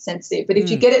are heat sensitive, but if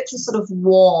you get it to sort of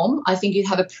warm, I think you'd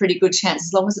have a pretty good chance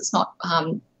as long as it's not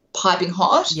piping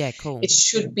hot. Yeah, cool. It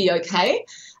should be okay.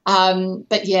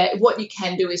 But yeah, what you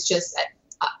can do is just.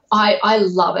 I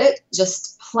love it.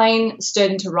 Just plain stirred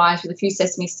into rice with a few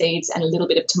sesame seeds and a little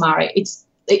bit of tamari.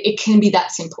 It can be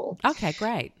that simple. Okay,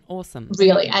 great. Awesome.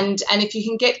 Really. And if you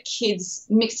can get kids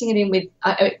mixing it in with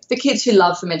the kids who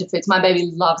love fermented foods, my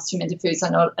baby loves fermented foods. I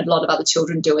know a lot of other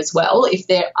children do as well. If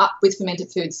they're up with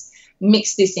fermented foods,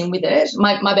 mix this in with it.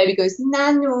 My baby goes,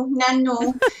 nano,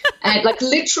 nano, and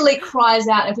literally cries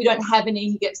out. And if we don't have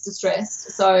any, he gets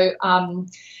distressed. So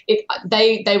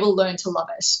they will learn to love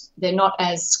it. They're not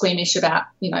as squeamish about,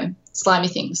 slimy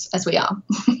things as we are.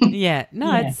 Yeah.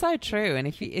 No, it's so true. And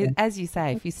if you, as you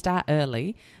say, if you start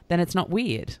early, then it's not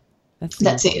weird.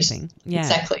 That's it. Thing. Yeah.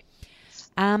 Exactly.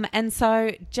 And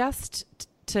so just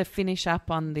to finish up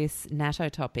on this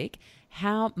natto topic,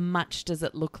 how much does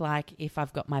it look like if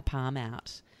I've got my palm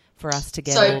out for us to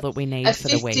get all that we need for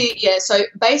the week? Yeah, so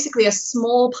basically a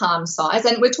small palm size,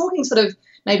 and we're talking sort of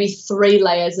maybe 3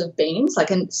 layers of beans,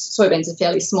 and soybeans are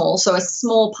fairly small, so a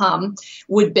small palm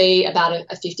would be about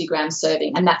a 50-gram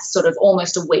serving, and that's sort of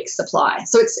almost a week's supply.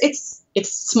 So it's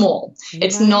small.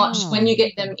 It's not, when you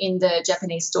get them in the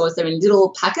Japanese stores, they're in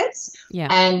little packets,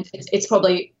 and it's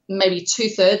probably maybe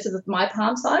 2/3 of my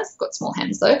palm size. I've got small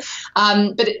hands though.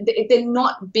 But they're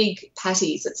not big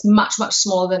patties. It's much, much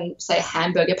smaller than, say, a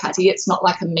hamburger patty. It's not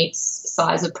like a meat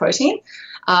size of protein.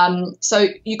 So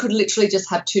you could literally just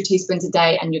have 2 teaspoons a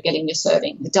day and you're getting your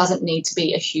serving. It doesn't need to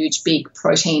be a huge, big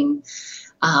protein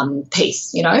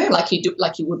piece, like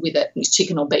you would with a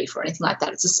chicken or beef or anything like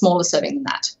that. It's a smaller serving than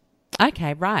that.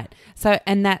 Okay, right. So,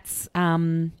 and that's,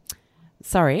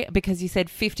 sorry, because you said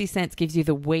 50 cents gives you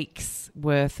the week's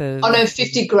worth of... Oh, no,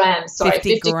 50 grams. Sorry,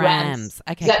 50 grams.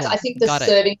 Okay, cool. I think the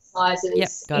serving size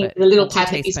is the little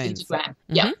packet is 50 grams.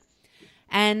 Mm-hmm. Yeah.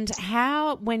 And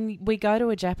how, when we go to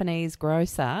a Japanese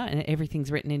grocer and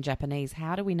everything's written in Japanese,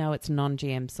 how do we know it's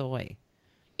non-GM soy?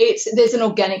 There's an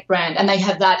organic brand, and they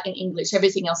have that in English.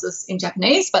 Everything else is in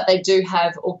Japanese, but they do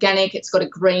have organic. It's got a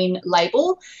green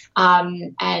label,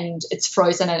 and it's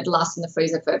frozen and it lasts in the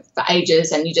freezer for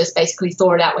ages, and you just basically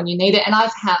thaw it out when you need it. And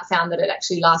I've found that it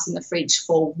actually lasts in the fridge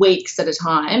for weeks at a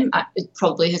time. It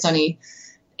probably has only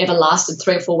ever lasted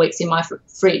 3 or 4 weeks in my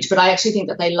fridge, but I actually think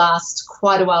that they last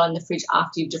quite a while in the fridge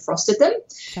after you've defrosted them.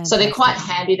 Fantastic. So they're quite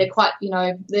handy. They're quite,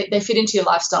 they fit into your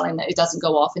lifestyle in that it doesn't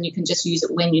go off and you can just use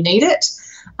it when you need it,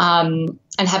 and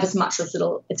have as much or as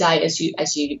little a day as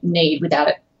you need without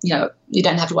it. You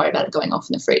don't have to worry about it going off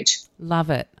in the fridge.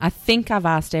 Love it. I think I've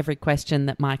asked every question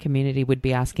that my community would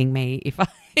be asking me if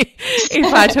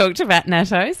I talked about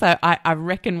natto. So I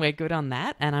reckon we're good on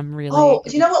that, and I'm really... Oh,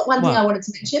 do you know what? One thing I wanted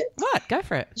to mention? What? Go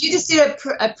for it. You just did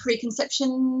a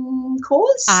preconception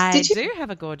course, I did you? do have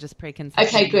a gorgeous preconception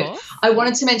Okay, good. course. I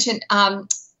wanted to mention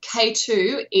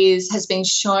K2 has been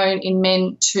shown in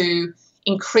men to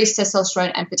increase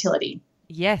testosterone and fertility.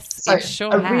 Yes, So it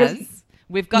sure has.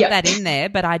 We've got that in there,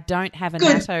 but I don't have a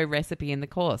Good. natto recipe in the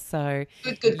course. So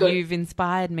Good. You've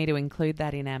inspired me to include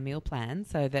that in our meal plan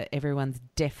so that everyone's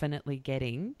definitely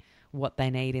getting what they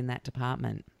need in that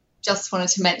department. Just wanted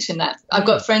to mention that. I've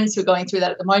got friends who are going through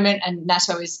that at the moment, and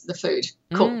natto is the food.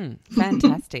 Cool.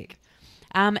 Fantastic.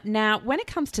 Now, when it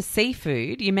comes to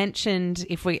seafood, you mentioned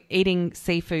if we're eating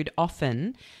seafood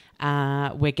often,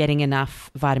 we're getting enough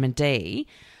vitamin D.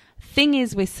 Thing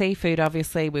is with seafood,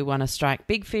 obviously, we want to strike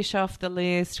big fish off the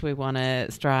list. We want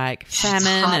to strike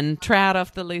salmon and trout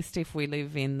off the list if we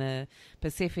live in the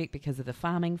Pacific because of the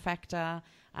farming factor.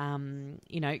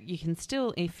 You can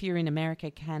still, if you're in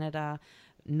America, Canada,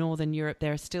 Northern Europe,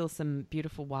 there are still some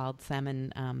beautiful wild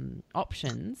salmon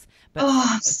options. But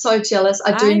I'm so jealous.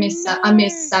 I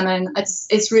miss salmon.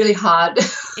 It's really hard.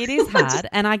 It is hard.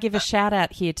 And I give a shout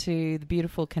out here to the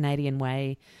beautiful Canadian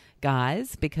Way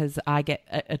guys, because I get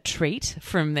a treat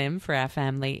from them for our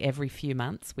family every few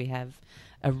months. We have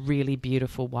a really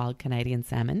beautiful wild Canadian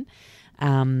salmon.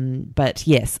 But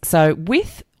yes, so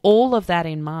with all of that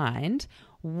in mind,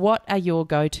 what are your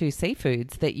go-to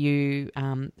seafoods that you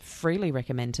freely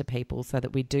recommend to people so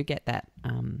that we do get that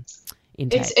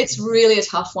intake? It's really a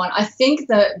tough one. I think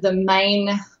the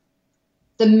main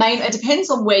it depends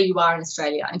on where you are in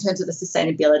Australia in terms of the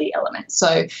sustainability element.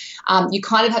 So you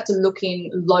kind of have to look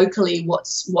in locally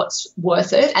what's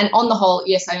worth it. And on the whole,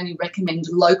 yes, I only recommend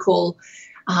local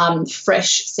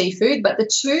fresh seafood. But the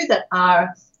two that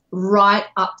are right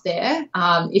up there,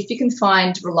 if you can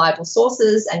find reliable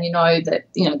sources and you know that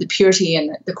the purity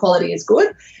and the quality is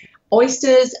good,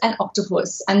 oysters and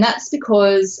octopus. And that's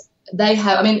because they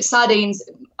have, sardines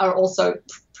are also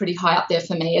pretty high up there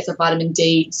for me as a vitamin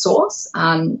D source.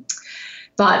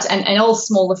 But all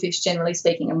smaller fish, generally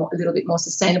speaking, are a little bit more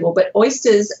sustainable. But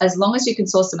oysters, as long as you can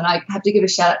source them, and I have to give a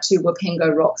shout out to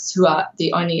Wapengo Rocks, who are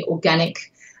the only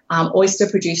organic oyster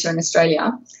producer in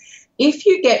Australia. If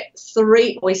you get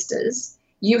 3 oysters,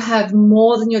 you have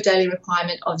more than your daily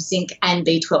requirement of zinc and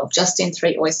B12 just in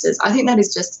 3 oysters. I think that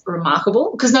is just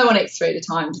remarkable because no one eats 3 at a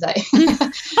time, do they?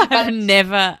 I've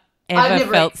never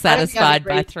felt satisfied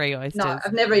by 3 oysters. No,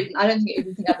 I've never eaten. I don't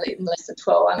think I've eaten less than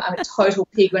 12. I'm a total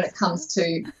pig when it comes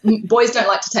to boys. Don't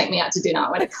like to take me out to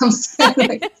dinner when it comes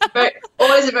to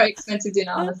always a very expensive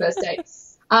dinner on the first date.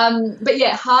 But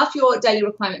yeah, half your daily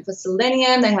requirement for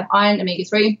selenium. They have iron,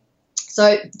 omega-3.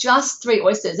 So just 3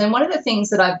 oysters. And one of the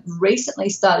things that I've recently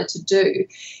started to do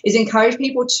is encourage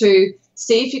people to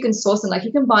see if you can source them. Like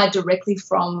you can buy directly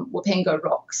from Wapengo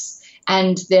Rocks,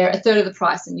 and they're a third of the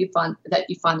price, and you find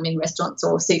them in restaurants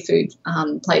or seafood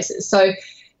places. So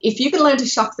if you can learn to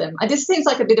shuck them, this seems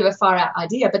like a bit of a far out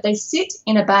idea, but they sit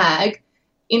in a bag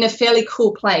in a fairly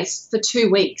cool place for 2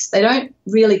 weeks. They don't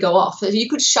really go off. So if you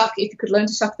could learn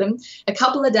to shuck them a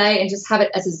couple a day and just have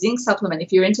it as a zinc supplement.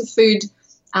 If you're into food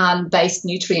based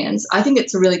nutrients, I think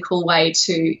it's a really cool way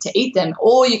to eat them.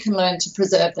 Or you can learn to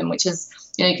preserve them, which is,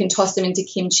 you can toss them into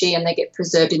kimchi and they get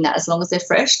preserved in that as long as they're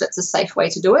fresh. That's a safe way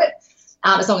to do it,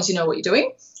 as long as you know what you're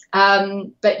doing.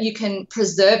 But you can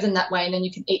preserve them that way, and then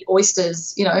you can eat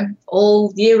oysters,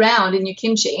 all year round in your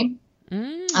kimchi.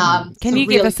 Can you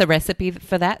give us a recipe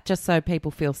for that, just so people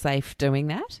feel safe doing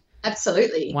that?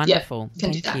 Absolutely. Wonderful.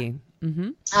 Yep, Thank you. Mm-hmm.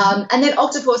 And then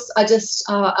octopus,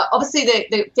 obviously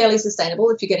they're fairly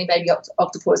sustainable. If you're getting baby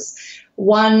octopus,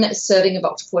 1 serving of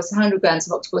octopus, 100 grams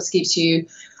of octopus gives you,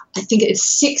 I think it's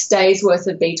 6 days worth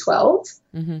of B12.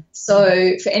 Mm-hmm.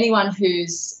 So for anyone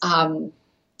who's,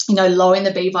 low in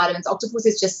the B vitamins, octopus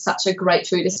is just such a great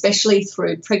food, especially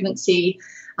through pregnancy,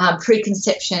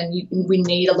 preconception. We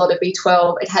need a lot of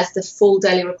B12. It has the full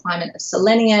daily requirement of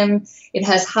selenium. It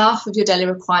has half of your daily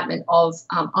requirement of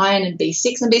iron and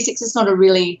B6. And B6 is not a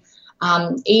really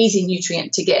easy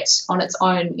nutrient to get on its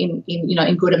own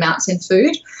in good amounts in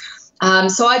food.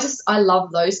 So I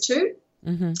love those two.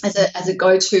 Mm-hmm. as a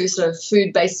go-to sort of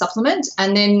food-based supplement.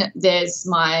 And then there's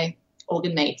my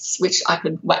organ meats, which I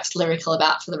could wax lyrical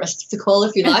about for the rest of the call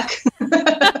if you like.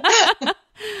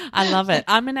 I love it.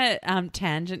 I'm going to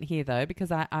tangent here though,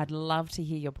 because I'd love to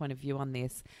hear your point of view on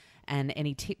this and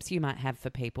any tips you might have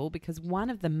for people, because one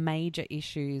of the major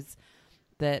issues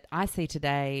that I see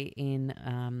today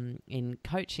in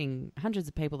coaching hundreds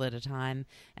of people at a time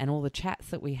and all the chats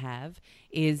that we have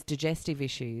is digestive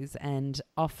issues, and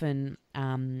often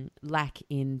lack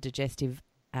in digestive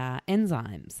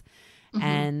enzymes. Mm-hmm.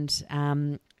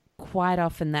 And quite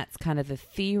often that's kind of the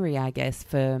theory, I guess,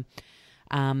 for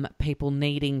people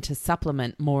needing to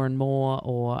supplement more and more,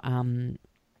 or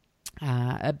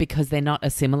because they're not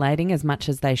assimilating as much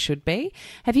as they should be.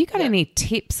 Have you got any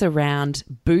tips around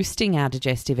boosting our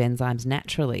digestive enzymes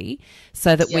naturally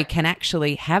so that we can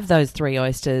actually have those 3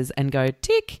 oysters and go,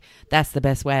 tick, that's the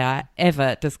best way I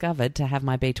ever discovered to have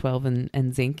my B12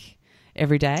 and zinc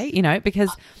every day,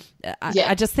 because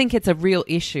I just think it's a real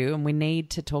issue and we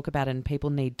need to talk about it, and people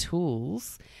need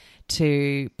tools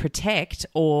to protect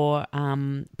or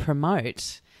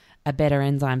promote a better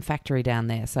enzyme factory down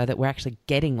there so that we're actually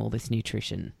getting all this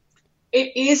nutrition.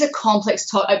 It is a complex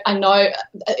topic. I know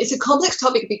it's a complex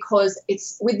topic because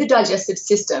it's with the digestive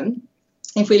system.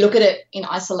 If we look at it in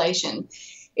isolation,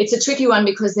 it's a tricky one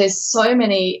because there's so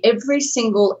many, every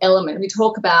single element. We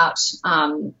talk about,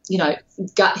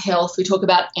 gut health, we talk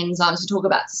about enzymes, we talk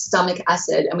about stomach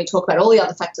acid, and we talk about all the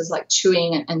other factors like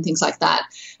chewing and things like that,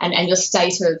 and your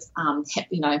state of,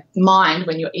 mind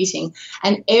when you're eating.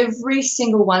 And every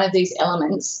single one of these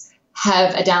elements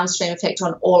have a downstream effect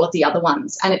on all of the other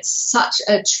ones. And it's such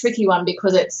a tricky one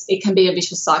because it can be a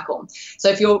vicious cycle. So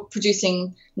if you're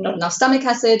producing not enough stomach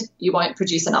acid, you won't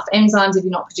produce enough enzymes. If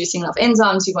you're not producing enough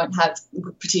enzymes, you won't have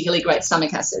particularly great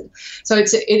stomach acid. So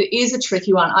it is a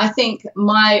tricky one. I think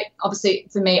obviously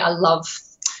for me, I love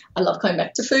coming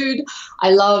back to food. I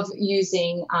love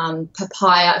using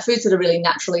papaya, foods that are really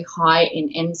naturally high in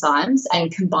enzymes, and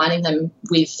combining them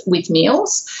with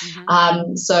meals.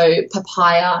 Mm-hmm. So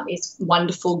papaya is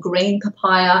wonderful. Green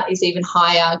papaya is even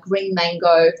higher. Green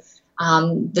mango.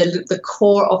 The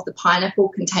core of the pineapple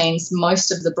contains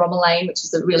most of the bromelain, which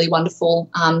is a really wonderful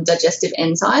digestive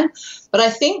enzyme. But I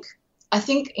think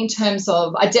in terms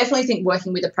of, I definitely think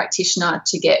working with a practitioner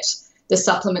to get the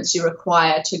supplements you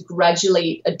require to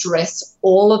gradually address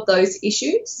all of those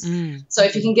issues. So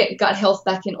if you can get gut health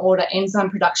back in order, enzyme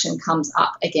production comes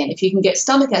up again. If you can get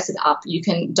stomach acid up, you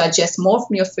can digest more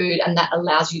from your food, and that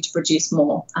allows you to produce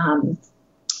more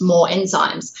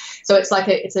enzymes. So it's like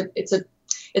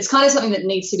it's kind of something that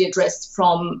needs to be addressed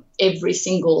from every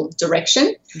single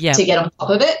direction to get on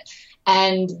top of it.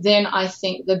 And then I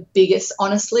think the biggest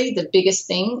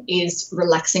thing is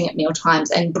relaxing at meal times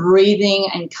and breathing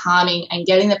and calming and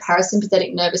getting the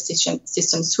parasympathetic nervous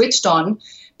system switched on,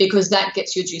 because that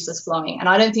gets your juices flowing. And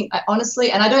I'm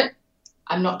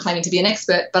not claiming to be an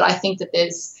expert, but I think that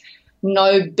there's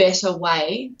no better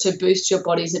way to boost your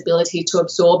body's ability to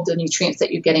absorb the nutrients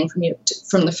that you're getting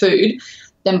from the food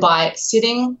than by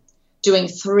sitting, doing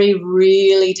 3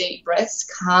 really deep breaths,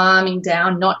 calming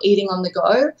down, not eating on the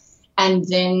go, and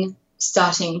then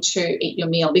starting to eat your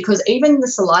meal. Because even the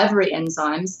salivary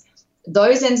enzymes,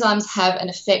 those enzymes have an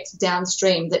effect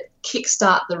downstream that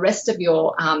kickstart the rest of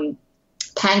your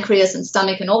pancreas and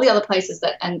stomach and all the other places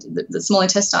and the small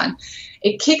intestine.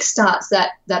 It kickstarts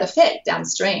that effect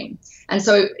downstream. And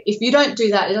so if you don't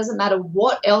do that, it doesn't matter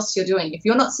what else you're doing. If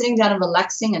you're not sitting down and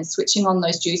relaxing and switching on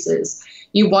those juices,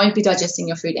 you won't be digesting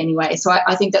your food anyway. So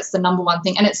I think that's the number one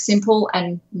thing. And it's simple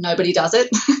and nobody does it.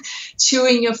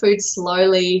 Chewing your food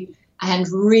slowly and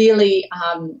really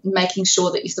making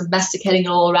sure that you're sort of masticating it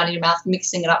all around in your mouth,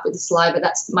 mixing it up with the saliva.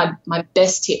 That's my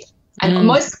best tip. And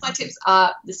most of my tips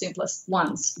are the simplest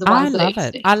ones. I love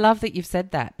it. I love that you've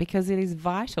said that, because it is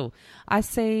vital. I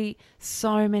see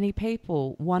so many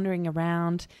people wandering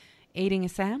around eating a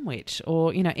sandwich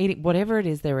or, eating whatever it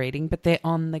is they're eating, but they're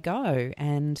on the go.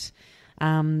 And,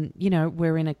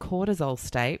 we're in a cortisol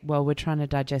state while we're trying to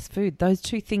digest food. Those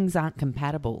two things aren't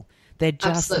compatible. They're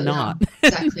just not.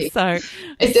 Exactly. So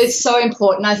it's so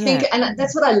important. I think, and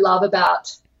that's what I love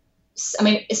about,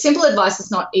 simple advice is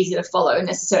not easy to follow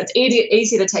necessarily. It's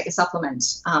easier to take a supplement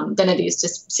than it is to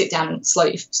sit down and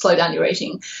slow down your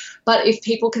eating. But if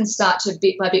people can start to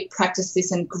bit by bit practice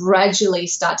this and gradually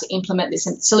start to implement this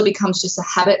until it becomes just a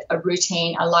habit, a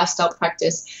routine, a lifestyle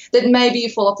practice, that maybe you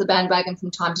fall off the bandwagon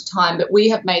from time to time. But we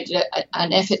have made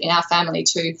an effort in our family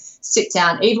to sit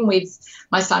down, even with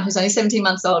my son who's only 17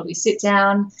 months old. We sit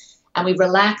down and we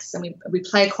relax and we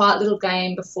play a quiet little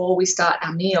game before we start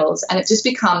our meals, and it just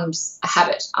becomes a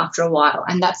habit after a while.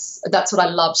 And that's what I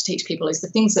love to teach people, is the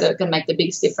things that are going to make the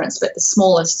biggest difference, but the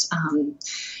smallest,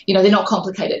 they're not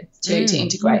complicated to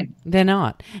integrate. They're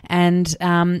not. And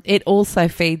it also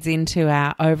feeds into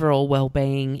our overall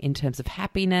well-being in terms of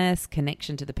happiness,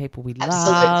 connection to the people we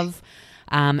love.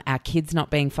 Our kids not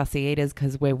being fussy eaters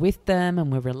because we're with them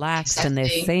and we're relaxed and they're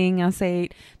seeing us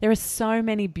eat. There are so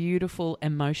many beautiful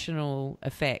emotional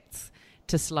effects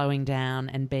to slowing down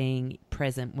and being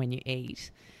present when you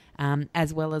eat,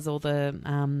 as well as all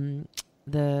the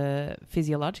the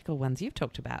physiological ones you've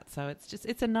talked about. So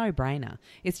it's a no-brainer.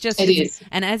 It is.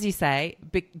 And as you say,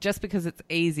 just because it's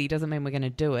easy doesn't mean we're going to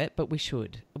do it, but we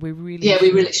should. We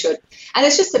really should. And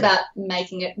it's just about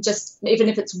making it just, even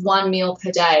if it's one meal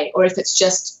per day, or if it's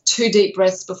just 2 deep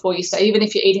breaths before you start, even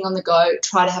if you're eating on the go,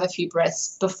 try to have a few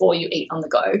breaths before you eat on the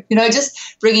go.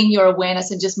 Just bringing your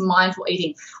awareness and just mindful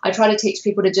eating. I try to teach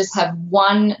people to just have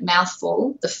one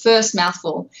mouthful, the first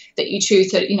mouthful that you chew.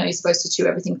 You're supposed to chew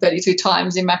everything 33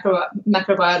 times in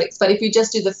macrobiotics, but if you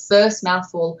just do the first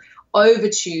mouthful over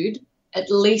chewed, at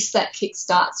least that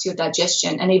kick-starts your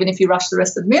digestion. And even if you rush the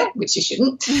rest of the meal, which you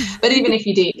shouldn't, but even if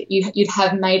you did, you'd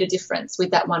have made a difference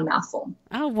with that one mouthful.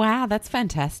 Oh, wow, that's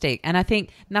fantastic. And I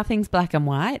think nothing's black and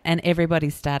white, and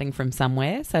everybody's starting from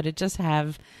somewhere. So to just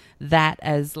have that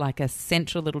as like a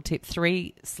central little tip,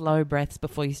 3 slow breaths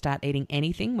before you start eating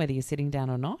anything, whether you're sitting down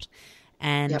or not,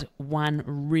 and one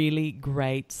really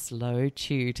great slow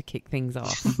chew to kick things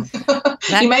off.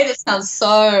 You made it sound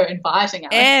so inviting,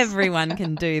 Alex. Everyone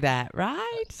can do that,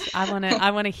 right? I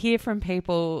want to hear from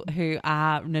people who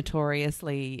are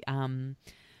notoriously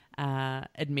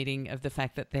admitting of the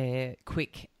fact that they're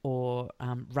quick or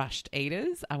rushed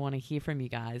eaters. I want to hear from you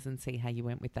guys and see how you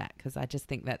went with that, because I just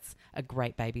think that's a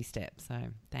great baby step. So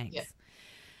thanks. Yeah.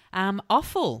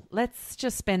 Offal. Let's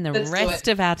just spend the rest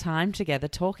of our time together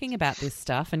talking about this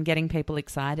stuff and getting people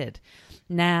excited.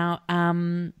 Now,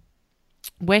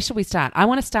 where should we start? I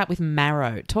want to start with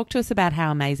marrow. Talk to us about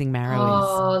how amazing marrow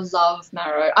is. Oh, love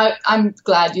marrow. I'm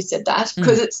glad you said that,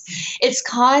 because it's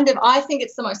kind of, I think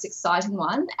it's the most exciting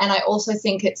one, and I also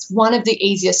think it's one of the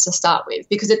easiest to start with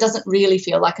because it doesn't really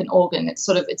feel like an organ. It's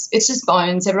sort of, it's just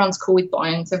bones. Everyone's cool with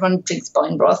bones. Everyone drinks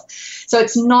bone broth. So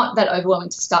it's not that overwhelming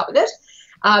to start with it.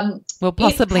 Well,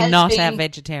 possibly not our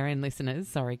vegetarian listeners.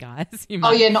 Sorry, guys. You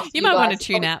might want to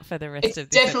tune out for the rest of this.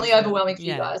 It's definitely overwhelming for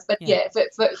you guys. But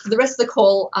for the rest of the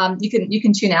call, you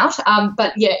can tune out.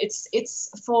 But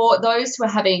it's for those who are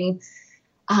having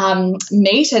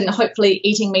meat and hopefully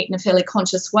eating meat in a fairly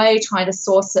conscious way, trying to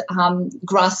source it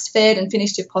grass-fed and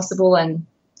finished if possible, and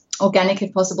organic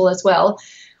if possible as well.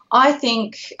 I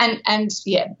think,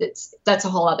 that's a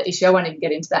whole other issue. I won't even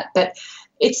get into that. But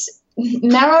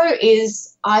marrow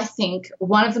is, I think,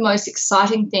 one of the most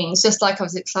exciting things. Just like I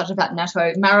was excited about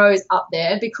natto, marrow is up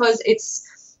there because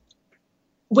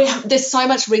there's so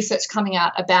much research coming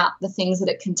out about the things that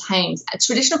it contains.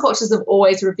 Traditional cultures have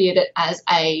always revered it as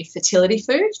a fertility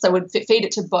food. So they would feed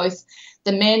it to both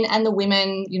the men and the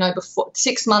women, before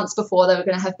 6 months before they were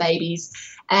going to have babies,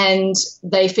 and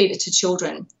they feed it to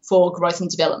children for growth and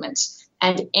development.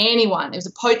 And it was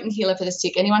a potent healer for the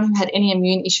sick. Anyone who had any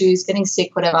immune issues, getting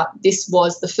sick, whatever, this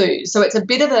was the food. So it's a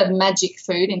bit of a magic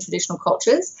food in traditional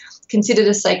cultures, considered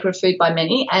a sacred food by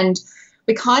many. And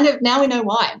now we know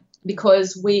why,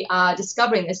 because we are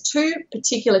discovering there's 2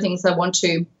 particular things I want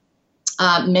to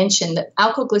mention. That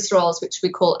alkyl glycerols, which we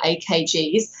call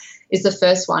AKGs, is the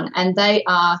first one. And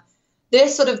they're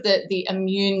sort of the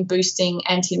immune-boosting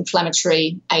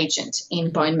anti-inflammatory agent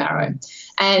in bone marrow.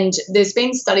 And there's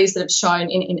been studies that have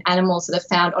shown in animals that have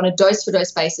found on a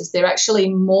dose-for-dose basis they're actually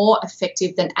more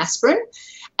effective than aspirin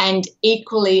and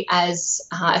equally as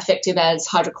effective as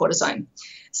hydrocortisone.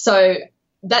 So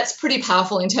that's pretty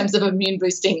powerful in terms of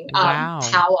immune-boosting power.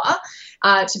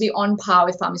 To be on par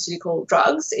with pharmaceutical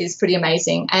drugs is pretty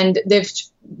amazing. And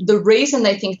the reason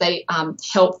they think they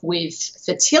help with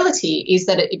fertility is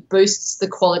that it boosts the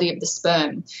quality of the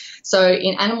sperm. So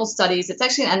in animal studies, it's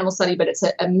actually an animal study, but it's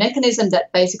a mechanism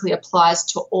that basically applies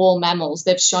to all mammals.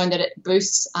 They've shown that it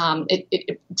boosts,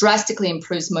 it drastically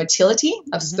improves motility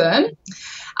of sperm,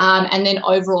 and then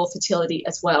overall fertility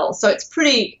as well. So it's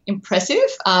pretty impressive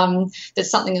that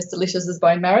something as delicious as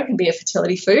bone marrow can be a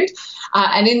fertility food.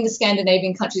 And in the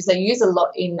Scandinavian countries, they use a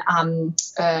lot in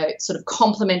sort of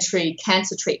complementary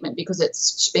cancer treatment because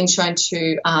it's been shown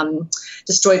to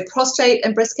destroy prostate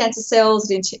and breast cancer cells.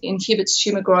 It inhibits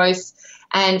tumour growth.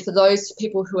 And for those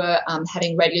people who are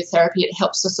having radiotherapy, it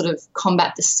helps to sort of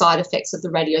combat the side effects of the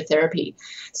radiotherapy.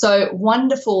 So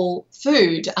wonderful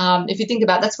food. If you think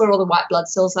about it, that's where all the white blood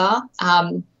cells are.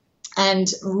 And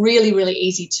really, really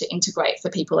easy to integrate for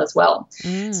people as well.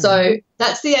 So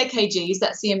that's the AKGs,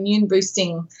 that's the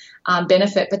immune-boosting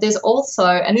benefit. But there's also,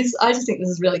 and I just think this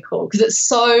is really cool because it's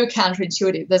so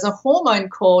counterintuitive, there's a hormone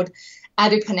called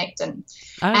adiponectin.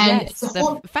 Oh, and yes,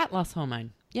 the fat loss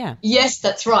hormone. Yeah. Yes,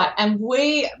 that's right. And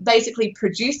we basically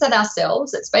produce that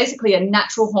ourselves. It's basically a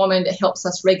natural hormone that helps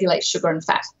us regulate sugar and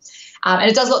fat. And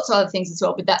it does lots of other things as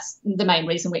well, but that's the main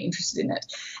reason we're interested in it.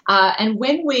 And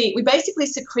when we basically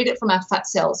secrete it from our fat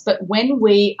cells, but when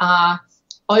we are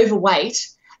overweight,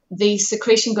 the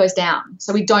secretion goes down,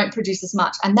 so we don't produce as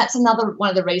much. And that's another one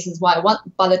of the reasons why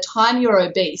by the time you're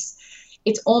obese,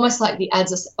 it's almost like the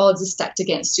odds are stacked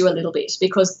against you a little bit,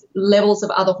 because levels of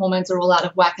other hormones are all out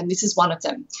of whack, and this is one of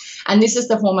them. And this is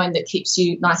the hormone that keeps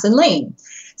you nice and lean.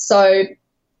 So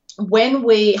when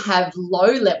we have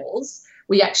low levels,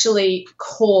 we actually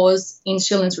cause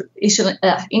insulin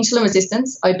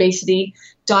resistance, obesity,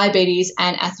 diabetes,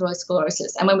 and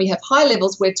atherosclerosis. And when we have high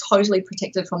levels, we're totally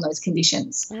protected from those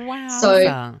conditions.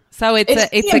 Wow. So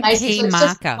it's a key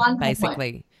marker,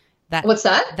 basically. What's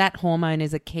that? That hormone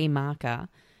is a key marker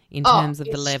in terms of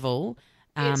the level.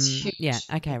 It's huge. Yeah.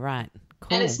 Okay. Right.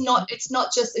 Cool. And it's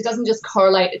not just, it doesn't just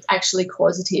correlate, it's actually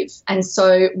causative. And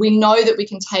so we know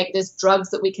that there's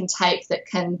drugs that we can take that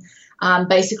can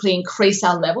basically increase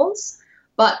our levels.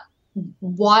 But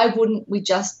why wouldn't we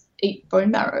just eat bone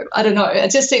marrow? I don't know.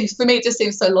 It just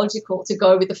seems so logical to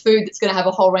go with a food that's going to have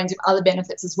a whole range of other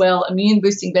benefits as well, immune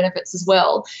boosting benefits as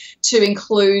well, to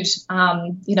include,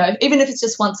 even if it's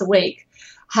just once a week,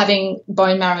 having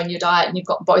bone marrow in your diet, and you've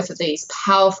got both of these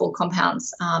powerful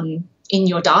compounds in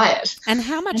your diet. And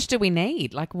how much do we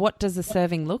need? Like, what does a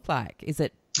serving look like? Is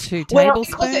it 2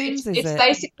 tablespoons? It's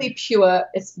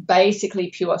basically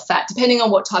pure fat, depending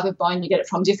on what type of bone you get it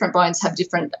from. Different bones have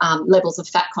different levels of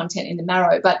fat content in the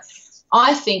marrow, but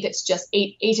I think it's just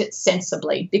eat it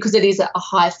sensibly, because it is a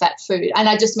high fat food. And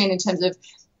I just mean in terms of,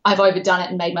 I've overdone it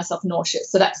and made myself nauseous.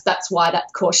 So that's why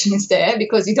that caution is there,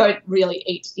 because you don't really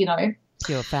eat,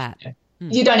 pure fat.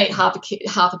 You don't eat half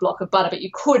a block of butter, but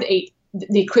you could eat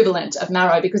the equivalent of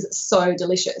marrow, because it's so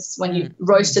delicious. When you've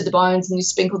roasted the bones and you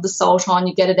sprinkled the salt on,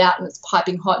 you get it out and it's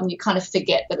piping hot, and you kind of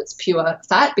forget that it's pure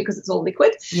fat because it's all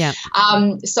liquid. Yeah.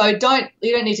 So you don't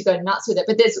need to go nuts with it,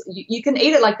 but you can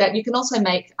eat it like that. You can also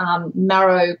make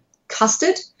marrow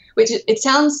custard, which it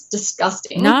sounds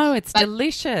disgusting. No, it's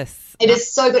delicious. It is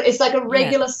so good. It's like a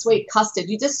regular sweet custard.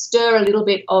 You just stir a little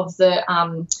bit of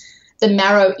the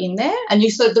marrow in there, and you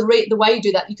the way you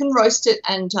do that, you can roast it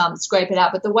and scrape it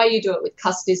out, but the way you do it with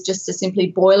custard is just to simply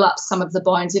boil up some of the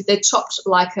bones. If they're chopped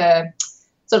like a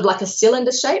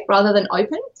cylinder shape rather than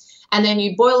open, and then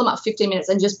you boil them up 15 minutes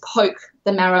and just poke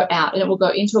the marrow out, and it will go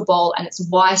into a bowl, and it's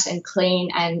white and clean,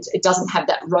 and it doesn't have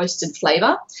that roasted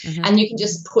flavour. And you can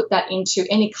just put that into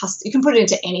any custard. You can put it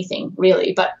into anything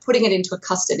really, but putting it into a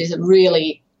custard is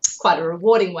quite a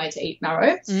rewarding way to eat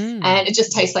marrow, and it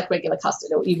just tastes like regular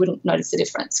custard. You wouldn't notice the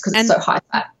difference because it's so high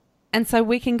fat. And so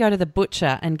we can go to the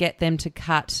butcher and get them to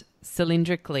cut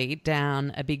cylindrically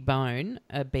down a big bone,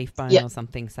 a beef bone or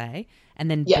something, say,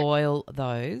 and then boil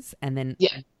those, and then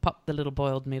pop the little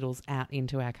boiled middles out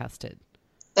into our custard.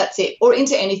 That's it. Or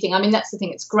into anything. I mean, that's the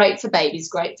thing. It's great for babies,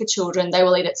 great for children. They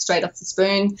will eat it straight off the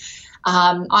spoon.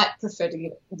 I prefer to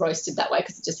get it roasted that way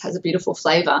because it just has a beautiful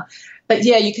flavour. But,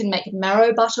 yeah, you can make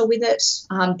marrow butter with it,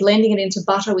 blending it into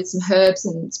butter with some herbs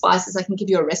and spices. I can give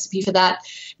you a recipe for that.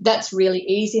 That's really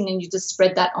easy, and then you just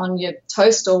spread that on your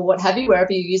toast or what have you,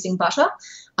 wherever you're using butter.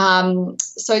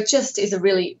 So it just is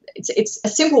it's a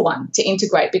simple one to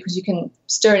integrate, because you can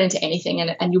stir it into anything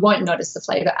and you won't notice the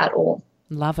flavour at all.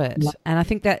 Love it. And I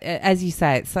think that, as you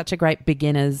say, it's such a great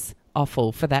beginner's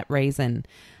offal for that reason,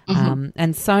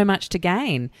 and so much to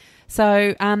gain.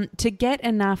 So to get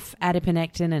enough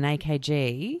adiponectin and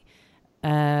AKG,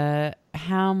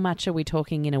 how much are we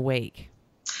talking in a week?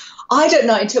 I don't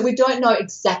know. We don't know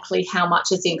exactly how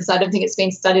much is in, because I don't think it's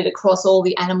been studied across all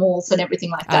the animals and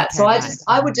everything like that. Okay, so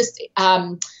I would just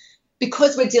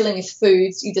because we're dealing with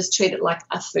foods, you just treat it like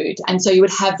a food. And so you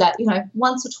would have that,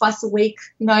 once or twice a week,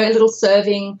 a little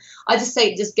serving. I just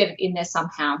say just get it in there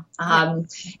somehow. And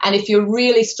if you're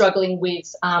really struggling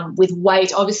with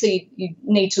weight, obviously you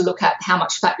need to look at how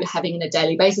much fat you're having on a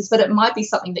daily basis, but it might be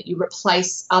something that you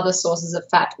replace other sources of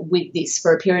fat with this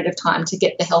for a period of time to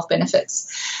get the health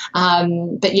benefits.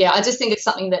 But, yeah, I just think it's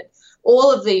something that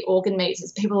all of the organ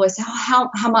meats, people always say,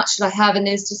 how much should I have? And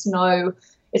there's just no –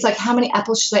 it's like, how many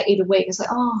apples should I eat a week? It's like,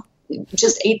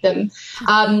 just eat them.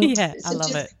 I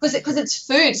love it. Because it's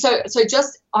food. So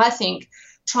just, I think,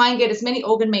 try and get as many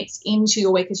organ meats into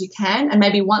your week as you can, and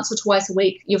maybe once or twice a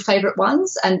week your favourite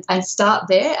ones, and start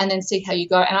there and then see how you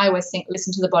go. And I always think,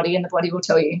 listen to the body, and the body will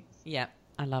tell you. Yeah,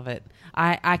 I love it.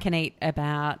 I can eat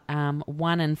about 1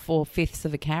 4/5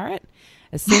 of a carrot.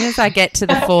 As soon as I get to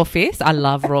the 4/5, I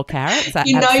love raw carrots. I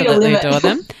absolutely adore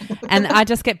them. And I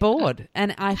just get bored.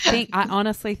 And I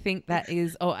honestly think that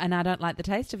is, and I don't like the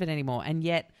taste of it anymore. And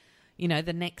yet,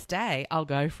 the next day I'll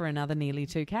go for another nearly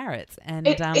 2 carrots. And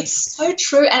it's so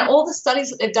true. And all the studies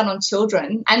that they've done on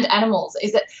children and animals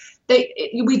is that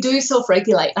we do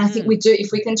self-regulate. And I think we do,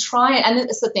 if we can try it. And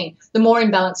that's the thing, the more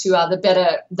imbalanced you are, the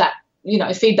better that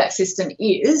feedback system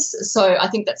is. So I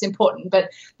think that's important. But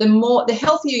the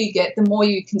healthier you get, the more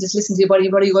you can just listen to your body.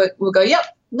 Your body will go, yep,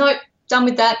 nope, done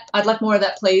with that. I'd like more of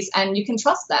that, please. And you can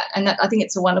trust that. And I think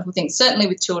it's a wonderful thing. Certainly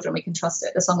with children, we can trust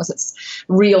it as long as it's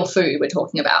real food we're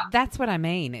talking about. That's what I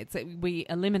mean. We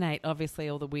eliminate, obviously,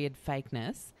 all the weird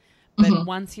fakeness. But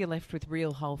once you're left with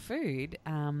real whole food,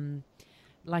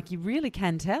 you really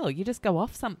can tell. You just go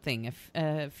off something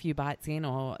a few bites in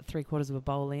or 3/4 of a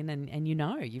bowl in and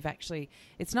you've actually,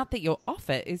 it's not that you're off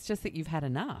it, it's just that you've had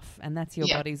enough. And that's your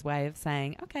body's way of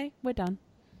saying, okay, we're done.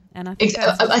 And I think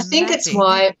it's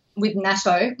why with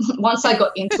natto, once I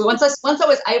got into it, once I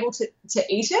was able to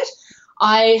eat it,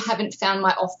 I haven't found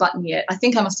my off button yet. I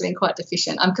think I must have been quite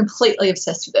deficient. I'm completely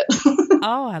obsessed with it.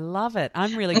 Oh, I love it.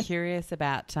 I'm really curious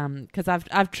about because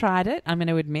I've tried it, I'm going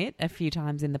to admit, a few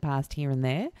times in the past here and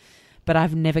there, but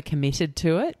I've never committed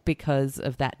to it because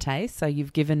of that taste. So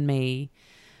you've given me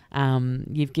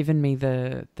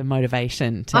the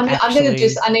motivation to I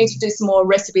need to do some more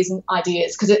recipes and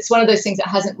ideas, because it's one of those things that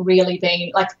hasn't really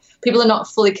been, people are not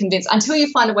fully convinced until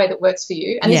you find a way that works for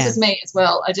you. And this is me as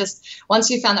well. Once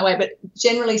you found that way, but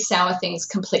generally sour things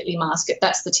completely mask it.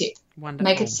 That's the tip. Wonderful.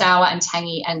 Make it sour and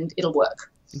tangy and it'll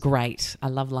work. Great. I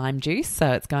love lime juice,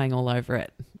 so it's going all over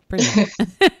it. Brilliant.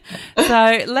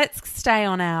 So let's stay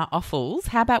on our offals.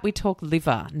 How about we talk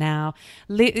liver? Now,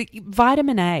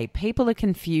 vitamin A, people are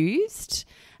confused.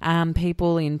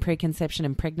 People in preconception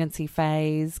and pregnancy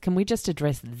phase. Can we just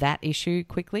address that issue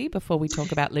quickly before we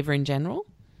talk about liver in general?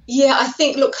 Yeah, I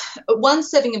think, look, 1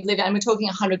 serving of liver, and we're talking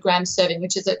 100-gram serving,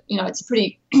 which is it's a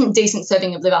pretty decent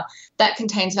serving of liver, that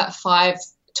contains about 5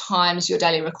 times your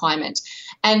daily requirement.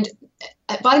 And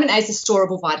vitamin A is a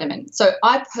storable vitamin. So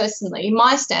I personally,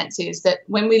 my stance is that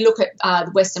when we look at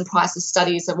the Western Price's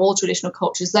studies of all traditional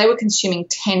cultures, they were consuming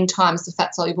 10 times the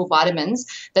fat-soluble vitamins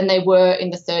than they were in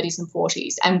the 30s and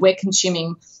 40s, and we're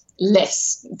consuming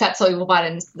less fat-soluble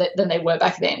vitamins than they were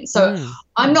back then. So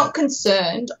I'm not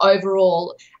concerned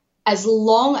overall, as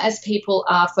long as people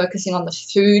are focusing on the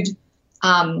food.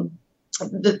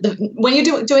 When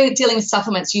you're dealing with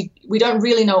supplements, we don't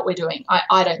really know what we're doing.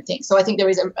 I don't think so. I think there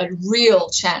is a real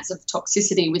chance of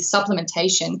toxicity with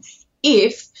supplementation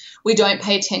if we don't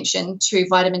pay attention to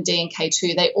vitamin D and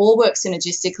K2. They all work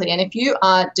synergistically, and if you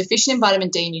are deficient in vitamin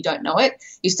D and you don't know it,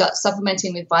 you start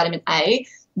supplementing with vitamin A,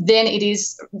 then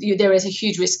there is a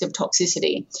huge risk of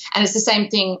toxicity. And it's the same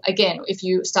thing, again, if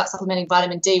you start supplementing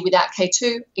vitamin D without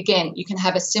K2, again, you can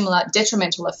have a similar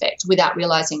detrimental effect without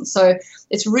realizing. So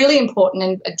it's really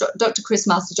important, and Dr. Chris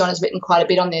Masterjohn has written quite a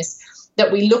bit on this,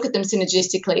 that we look at them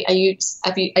synergistically. Are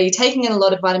you taking in a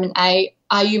lot of vitamin A?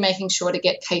 Are you making sure to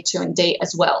get K2 and D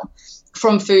as well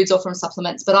from foods or from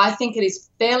supplements? But I think it is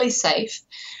fairly safe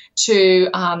to,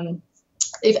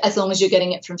 as long as you're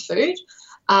getting it from food.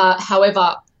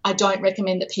 However, I don't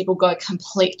recommend that people go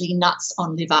completely nuts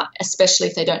on liver, especially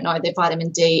if they don't know their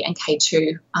vitamin D and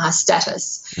K2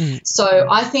 status. So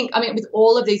I think, with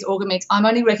all of these organ meats, I'm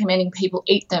only recommending people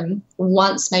eat them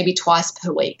once, maybe twice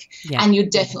per week, and you'd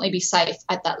definitely be safe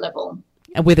at that level.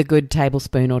 With a good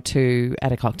tablespoon or two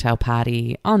at a cocktail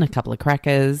party on a couple of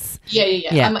crackers. Yeah.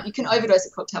 You can overdose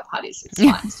at cocktail parties. It's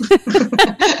fine.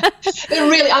 But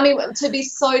really, to be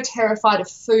so terrified of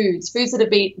foods that have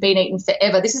been eaten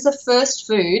forever. This is the first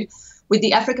food with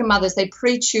the African mothers. They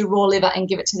pre-chew raw liver and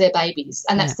give it to their babies,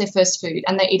 and that's their first food.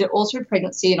 And they eat it all through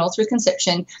pregnancy and all through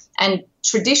conception. And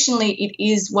traditionally, it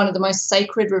is one of the most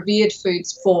sacred, revered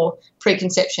foods for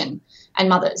preconception and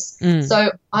mothers.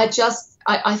 So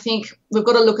I think we've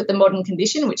got to look at the modern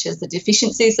condition, which is the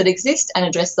deficiencies that exist, and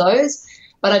address those.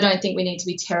 But I don't think we need to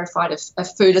be terrified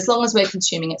of food as long as we're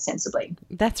consuming it sensibly.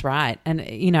 That's right. And,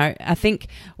 I think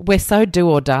we're so do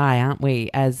or die, aren't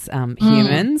we, as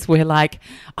humans? We're like,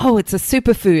 oh, it's a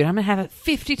superfood. I'm going to have it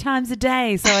 50 times a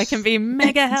day so I can be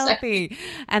mega healthy.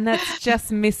 And that's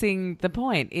just missing the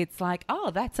point. It's like,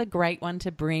 oh, that's a great one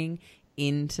to bring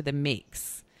into the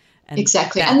mix.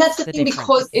 Exactly. And that's the thing,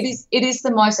 because it is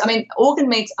the most, organ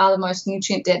meats are the most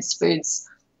nutrient-dense foods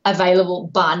available,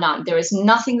 bar none. There is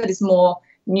nothing that is more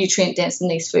nutrient-dense than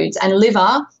these foods, and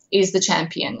liver is the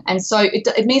champion. And so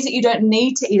it means that you don't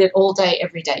need to eat it all day,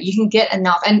 every day. You can get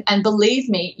enough. And believe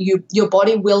me, your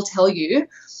body will tell you,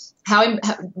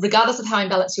 regardless of how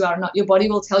imbalanced you are or not, your body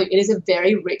will tell you it is a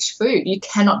very rich food. You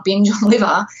cannot binge on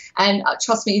liver, and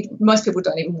trust me, most people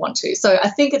don't even want to. So I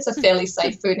think it's a fairly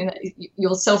safe food, and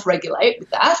you'll self-regulate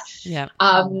with that. Yeah.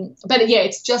 But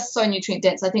it's just so nutrient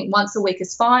dense. I think once a week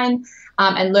is fine,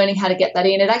 and learning how to get that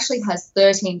in. It actually has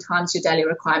 13 times your daily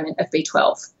requirement of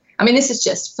B12. This is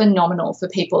just phenomenal for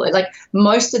people. Like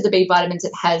most of the B vitamins,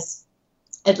 it has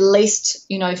at least,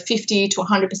 50 to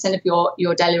 100% of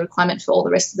your daily requirement for all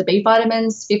the rest of the B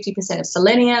vitamins, 50% of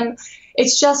selenium.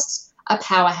 It's just a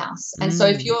powerhouse. And so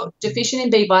if you're deficient in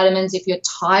B vitamins, if you're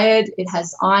tired, it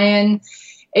has iron.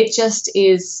 It just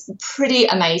is pretty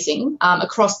amazing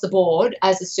across the board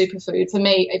as a superfood. For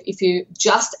me, if you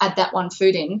just add that one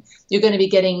food in, you're going to be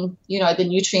getting, the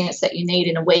nutrients that you need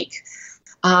in a week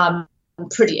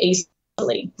pretty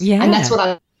easily. Yeah. And that's what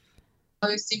I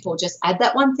so simple. Just add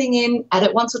that one thing in, add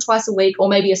it once or twice a week, or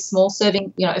maybe a small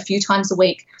serving, a few times a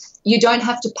week. You don't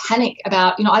have to panic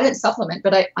about, I don't supplement,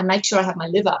 but I make sure I have my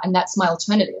liver, and that's my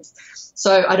alternative.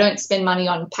 So I don't spend money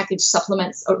on packaged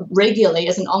supplements regularly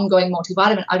as an ongoing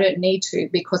multivitamin. I don't need to,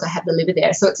 because I have the liver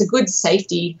there. So it's a good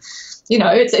safety,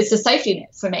 it's a safety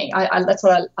net for me. That's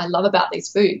what I love about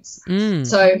these foods.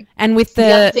 So, and with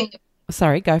the other thing,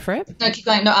 sorry, go for it. No, keep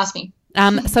going. No, ask me.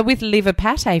 So with liver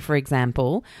pate, for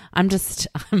example, I'm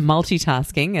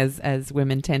multitasking as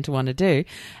women tend to want to do,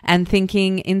 and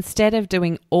thinking instead of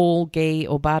doing all ghee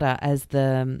or butter as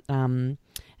the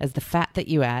fat that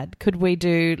you add, could we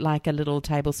do like a little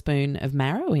tablespoon of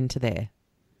marrow into there?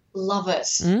 Love it.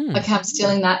 Okay, I'm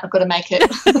stealing that. I've got to make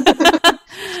it.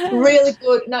 Really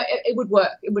good. No, it would work.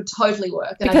 It would totally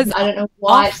work. And because I don't know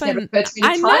why it's never occurred to me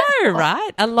to try it. I know,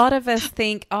 right? A lot of us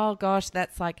think, oh, gosh,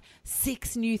 that's like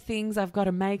 6 new things I've got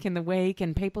to make in the week,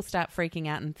 and people start freaking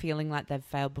out and feeling like they've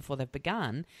failed before they've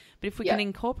begun. But if we can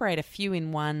incorporate a few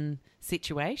in one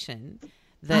situation...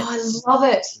 I love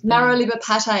it. Marrow liver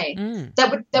pate.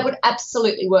 That would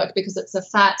absolutely work, because it's a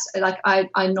fat. Like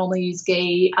I normally use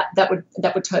ghee. That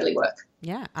would totally work.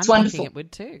 Yeah, it's I'm wonderful. thinking it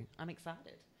would too. I'm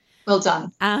excited. Well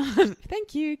done.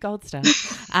 Thank you, gold star.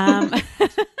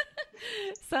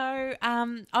 So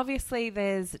obviously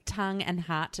there's tongue and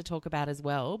heart to talk about as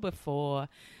well before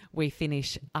we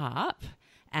finish up.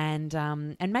 And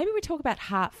maybe we talk about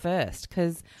heart first,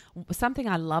 because something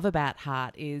I love about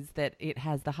heart is that it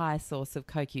has the highest source of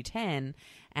CoQ10,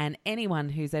 and anyone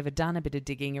who's ever done a bit of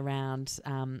digging around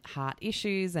heart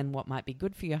issues and what might be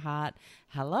good for your heart,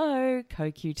 hello,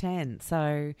 CoQ10.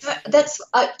 So that's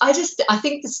I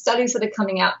think the studies that are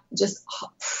coming out just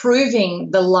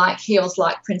proving the like heals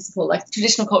like principle. Like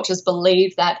traditional cultures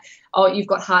believe that, oh, you've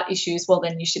got heart issues, well,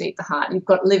 then you should eat the heart. You've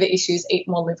got liver issues, eat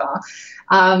more liver.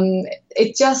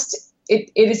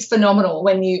 It is phenomenal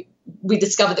when we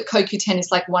discover that CoQ10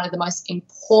 is like one of the most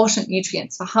important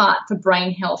nutrients for heart, for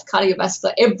brain health,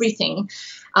 cardiovascular, everything.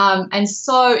 And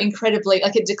so incredibly,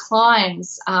 like it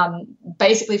declines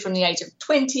basically from the age of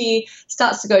 20,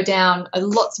 starts to go down.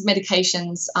 Lots of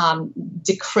medications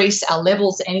decrease our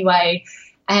levels anyway,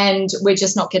 and we're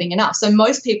just not getting enough. So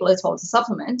most people are told to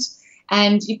supplement.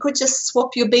 And you could just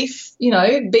swap your beef,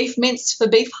 beef mince for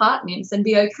beef heart mince and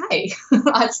be okay.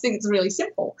 I just think it's really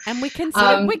simple. And we can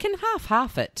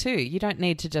half it too. You don't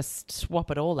need to just swap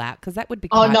it all out, because that would be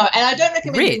quite and I don't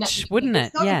recommend doing rich, that. Wouldn't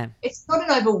it? It's not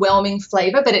an overwhelming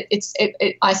flavour, but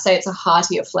I say it's a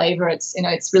heartier flavour. It's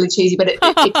it's really cheesy, but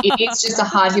it is just a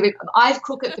heartier. I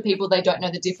cook it for people, they don't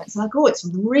know the difference. They're like, oh, it's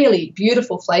really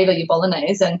beautiful flavour, your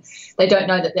bolognese, and they don't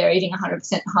know that they're eating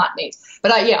 100% heart meat.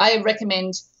 But I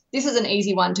recommend. This is an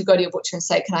easy one to go to your butcher and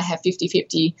say, can I have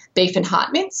 50-50 beef and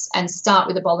heart mince, and start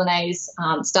with a bolognese,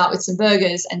 start with some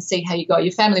burgers and see how you go.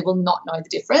 Your family will not know the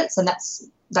difference, and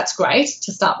that's great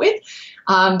to start with.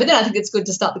 But then I think it's good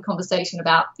to start the conversation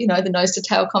about, the nose to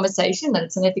tail conversation, that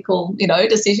it's an ethical,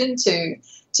 decision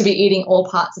to be eating all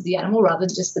parts of the animal rather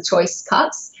than just the choice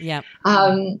cuts. Yeah.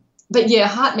 But yeah,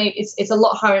 heart meat, it's a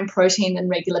lot higher in protein than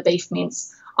regular beef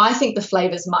mince. I think the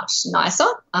flavour's much nicer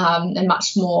and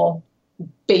much more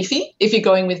beefy if you're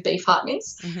going with beef heart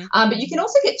mince. But you can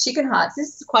also get chicken hearts.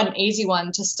 This is quite an easy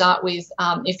one to start with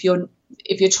if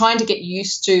you're trying to get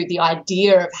used to the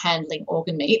idea of handling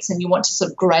organ meats and you want to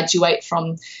sort of graduate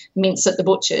from mince at the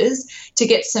butchers, to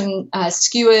get some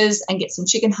skewers and get some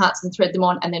chicken hearts and thread them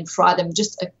on and then fry them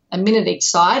just a minute each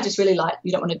side, just really light.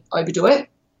 You don't want to overdo it.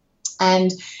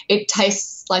 And it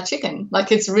tastes like chicken.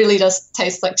 Like it really does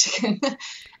taste like chicken.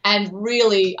 And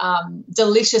really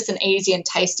delicious and easy and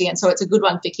tasty, and so it's a good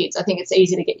one for kids. I think it's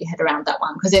easy to get your head around that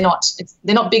one, because they're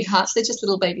not big hearts, they're just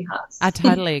little baby hearts. I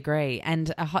totally agree.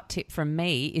 And a hot tip from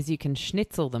me is you can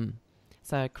schnitzel them.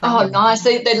 So nice.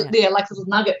 They're like little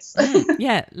nuggets.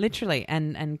 Yeah, literally,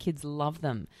 and kids love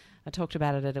them. I talked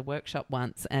about it at a workshop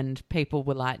once, and people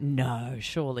were like, no,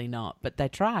 surely not. But they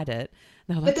tried it.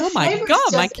 They were like, oh, my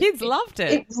God, my kids loved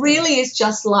it. It really is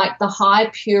just like the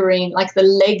high purine, like the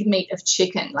leg meat of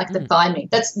chicken, like the thigh meat.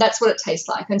 That's what it tastes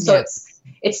like. And so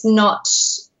it's not,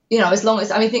 as long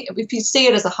as, if you see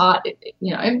it as a heart,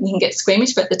 you can get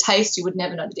squeamish, but the taste, you would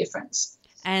never know the difference.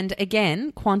 And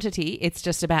again, quantity, it's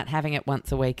just about having it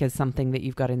once a week as something that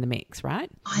you've got in the mix, right?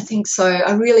 I think so.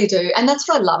 I really do. And that's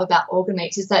what I love about organ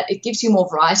meat, is that it gives you more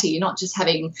variety. You're not just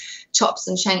having chops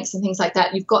and shanks and things like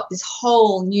that. You've got this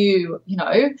whole new,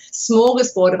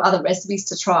 smorgasbord of other recipes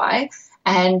to try,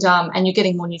 and you're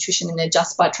getting more nutrition in there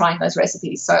just by trying those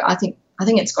recipes. So I think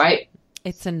it's great.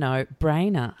 It's a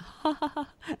no-brainer.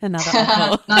 Another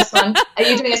uncle. Nice one. Are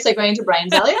you doing a segue into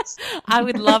brains, Alex? I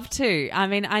would love to. I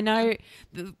mean, I know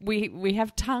we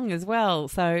have tongue as well.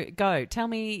 So go. Tell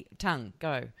me tongue.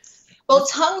 Go. Well,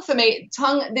 tongue,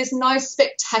 there's no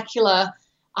spectacular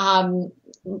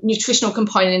nutritional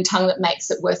component in tongue that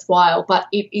makes it worthwhile, but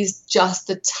it is just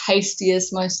the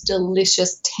tastiest, most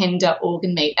delicious, tender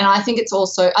organ meat. And I think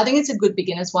it's a good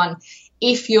beginner's one.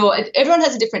 Everyone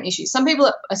has a different issue. Some people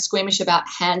are squeamish about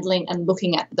handling and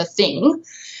looking at the thing,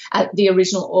 at the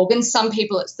original organ. Some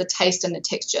people it's the taste and the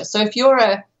texture. So if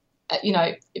you're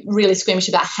really squeamish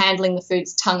about handling the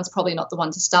foods, tongue's probably not the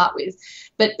one to start with.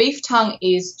 But beef tongue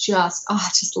is I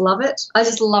just love it. I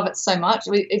just love it so much.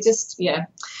 Because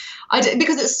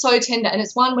it's so tender, and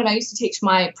it's one when I used to teach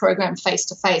my program face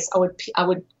to face, I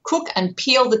would cook and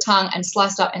peel the tongue and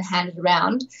slice it up and hand it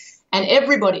around. And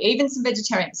everybody, even some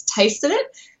vegetarians, tasted it,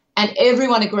 and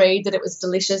everyone agreed that it was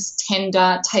delicious,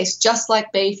 tender, tastes just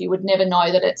like beef. You would never know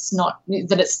that it's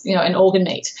an organ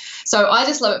meat. So I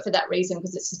just love it for that reason,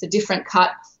 because it's just a different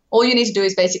cut. All you need to do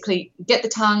is basically get the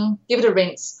tongue, give it a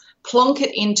rinse, plonk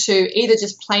it into either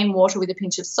just plain water with a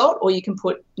pinch of salt, or you can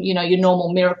put, your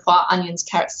normal mirepoix, onions,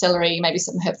 carrots, celery, maybe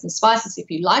some herbs and spices if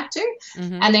you like to,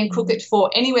 and then cook it for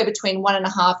anywhere between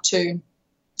 1.5 to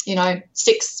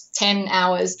 6-10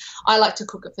 hours. I like to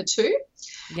cook it for 2,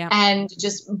 and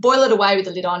just boil it away with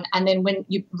the lid on. And then when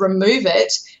you remove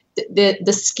it,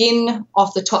 the skin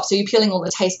off the top, so you're peeling all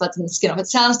the taste buds and the skin off. It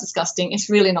sounds disgusting. It's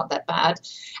really not that bad.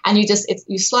 And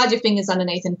you slide your fingers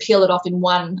underneath and peel it off in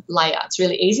one layer. It's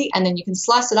really easy. And then you can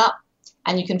slice it up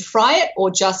and you can fry it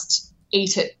or just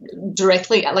eat it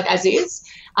directly, like as is.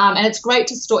 And it's great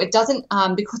to store. It doesn't,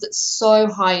 because it's so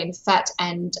high in fat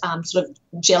and sort of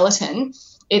gelatin,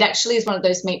 it actually is one of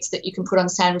those meats that you can put on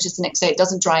sandwiches the next day. It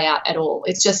doesn't dry out at all.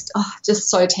 It's just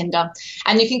so tender.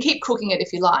 And you can keep cooking it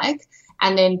if you like,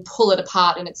 and then pull it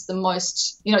apart, and it's the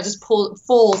most, it just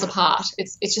falls apart.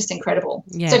 It's just incredible.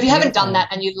 Yeah, so if you haven't done that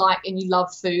and you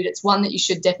love food, it's one that you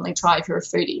should definitely try if you're a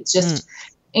foodie. It's just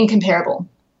incomparable.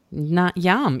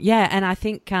 Yum. Yeah, and I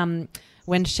think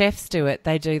when chefs do it,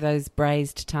 they do those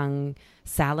braised tongue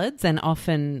salads, and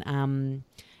often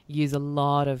use a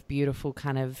lot of beautiful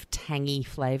kind of tangy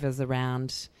flavours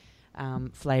around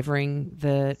flavouring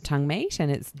the tongue meat,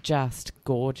 and it's just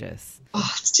gorgeous. Oh,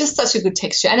 it's just such a good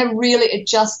texture, and it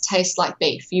just tastes like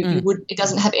beef. It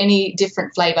doesn't have any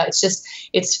different flavour. It's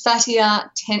fattier,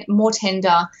 more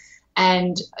tender,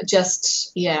 and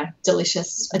just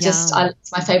delicious. It's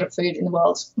my favourite food in the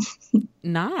world.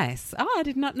 Nice. Oh, I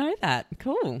did not know that.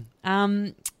 Cool.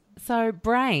 So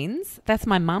brains, that's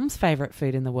my mum's favourite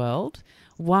food in the world.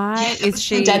 Why is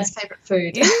she? My dad's favourite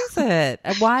food. Is it?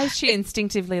 Why is she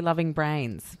instinctively loving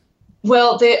brains?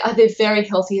 Well, they're very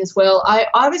healthy as well.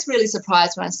 I was really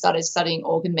surprised when I started studying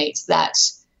organ meats that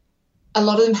a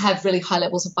lot of them have really high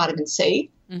levels of vitamin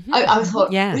C. Mm-hmm. I thought,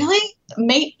 really?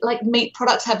 Meat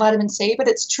products have vitamin C? But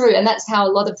it's true, and that's how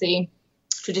a lot of the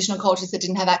traditional cultures that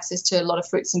didn't have access to a lot of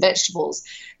fruits and vegetables,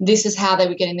 this is how they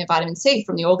were getting their vitamin C,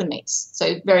 from the organ meats.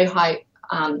 So very high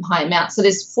amount. So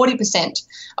there's 40%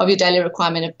 of your daily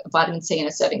requirement of vitamin C in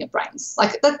a serving of brains.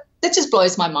 Like that just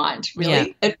blows my mind,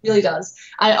 really. Yeah. It really does.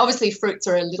 And obviously fruits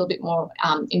are a little bit more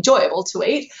enjoyable to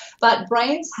eat, but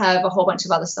brains have a whole bunch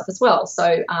of other stuff as well.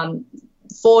 So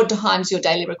 4 times your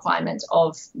daily requirement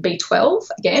of B12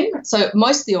 again. So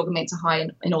most of the organ meats are high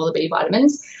in all the B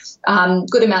vitamins,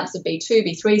 good amounts of B2,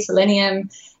 B3, selenium.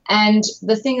 And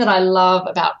the thing that I love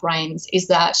about brains is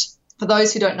that, for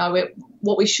those who don't know it,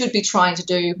 what we should be trying to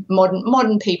do,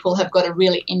 modern people have got a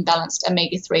really imbalanced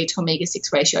omega-3 to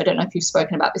omega-6 ratio. I don't know if you've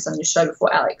spoken about this on your show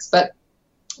before, Alex, but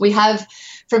we have,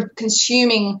 from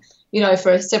consuming,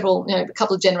 for a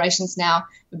couple of generations now,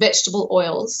 vegetable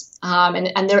oils,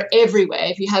 and they're everywhere.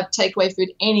 If you have takeaway food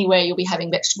anywhere, you'll be having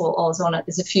vegetable oils on it.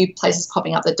 There's a few places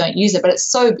popping up that don't use it, but it's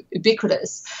so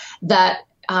ubiquitous that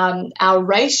our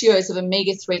ratios of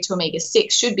omega-3 to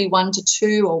omega-6 should be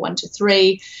 1:2 or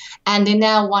 1:3, and they're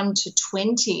now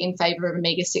 1:20 in favour of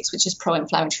omega-6, which is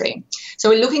pro-inflammatory. So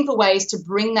we're looking for ways to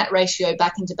bring that ratio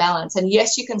back into balance. And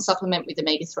yes, you can supplement with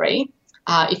omega-3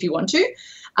 if you want to,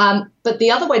 but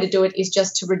the other way to do it is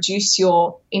just to reduce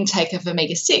your intake of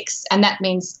omega-6, and that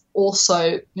means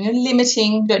also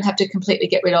limiting. You don't have to completely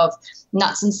get rid of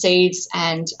nuts and seeds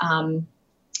and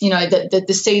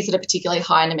the seeds that are particularly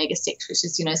high in omega-6, which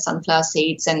is, sunflower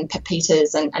seeds and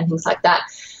pepitas and things like that.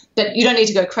 But you don't need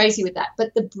to go crazy with that.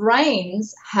 But the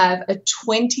brains have a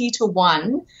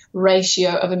 20-to-1 ratio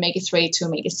of omega-3 to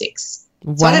omega-6.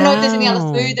 Wow. So I don't know if there's any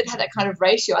other food that had that kind of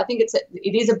ratio. I think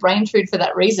it is a brain food for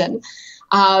that reason.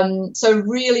 So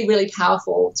really, really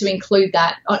powerful to include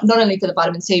that, not only for the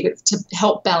vitamin C, but to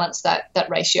help balance that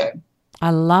ratio. I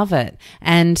love it.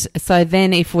 And so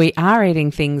then if we are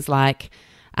eating things like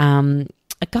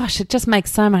gosh, it just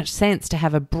makes so much sense to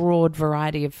have a broad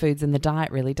variety of foods in the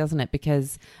diet, really, doesn't it?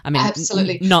 Because, I mean,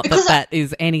 absolutely. Not that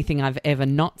is anything I've ever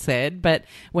not said, but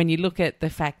when you look at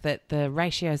the fact that the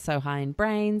ratio is so high in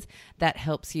brains, that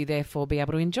helps you therefore be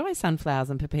able to enjoy sunflowers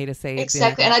and pepita seeds.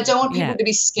 Exactly. And I don't want people to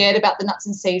be scared about the nuts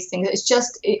and seeds thing. It's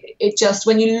just, it just,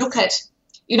 when you look at,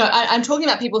 I'm talking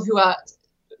about people who are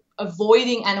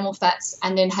avoiding animal fats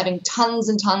and then having tons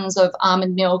and tons of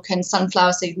almond milk and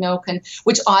sunflower seed milk, and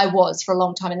which I was for a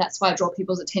long time, and that's why I draw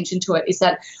people's attention to it, is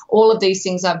that all of these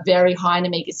things are very high in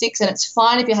omega-6, and it's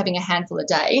fine if you're having a handful a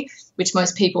day, which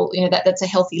most people, that's a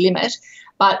healthy limit,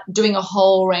 but doing a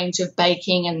whole range of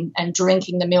baking and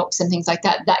drinking the milks and things like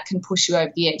that, that can push you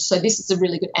over the edge. So this is a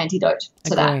really good antidote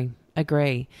to that.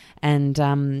 Agree. And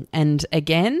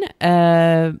again,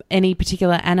 any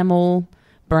particular animal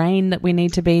brain that we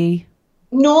need to be?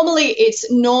 Normally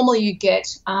you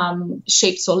get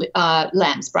sheep's or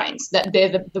lamb's brains. That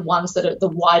they're the ones that are the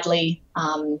widely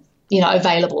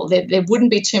available. There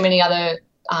wouldn't be too many other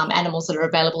animals that are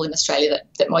available in Australia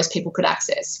that most people could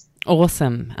access.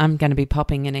 Awesome. I'm going to be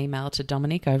popping an email to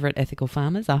Dominic over at Ethical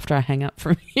Farmers after I hang up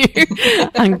from you.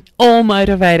 I'm all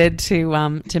motivated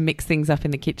to mix things up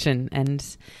in the kitchen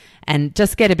and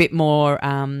just get a bit more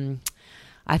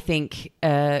I think,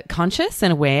 conscious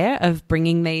and aware of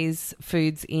bringing these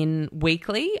foods in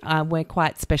weekly. We're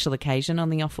quite special occasion on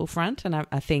the offal front, and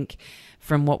I think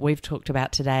from what we've talked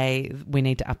about today, we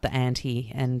need to up the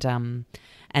ante and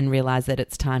realise that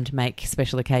it's time to make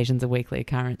special occasions a weekly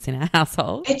occurrence in our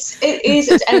household. It is,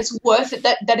 and it's worth it.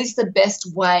 That is the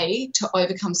best way to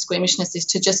overcome squeamishness, is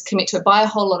to just commit to it. Buy a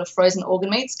whole lot of frozen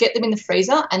organ meats, get them in the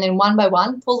freezer, and then one by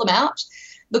one pull them out,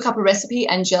 look up a recipe,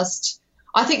 and just...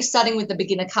 I think starting with the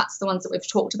beginner cuts, the ones that we've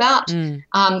talked about,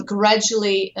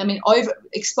 gradually,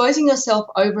 exposing yourself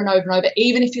over and over and over,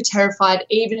 even if you're terrified,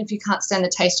 even if you can't stand the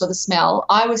taste or the smell.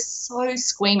 I was so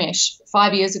squeamish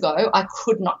 5 years ago, I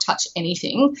could not touch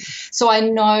anything. So I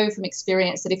know from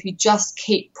experience that if you just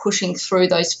keep pushing through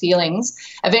those feelings,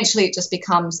 eventually it just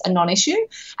becomes a non-issue.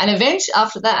 And eventually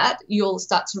after that, you'll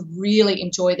start to really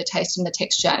enjoy the taste and the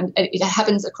texture. And it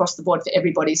happens across the board for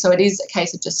everybody. So it is a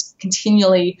case of just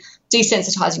continually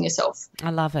desensitizing yourself.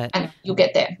 I love it. And you'll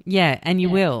get there. Yeah, and you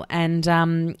will. And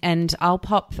I'll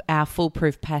pop our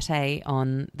foolproof pate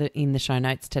in the show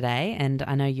notes today, and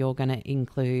I know you're going to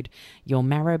include your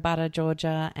marrow butter,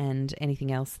 Georgia, and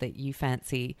anything else that you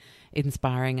fancy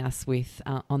inspiring us with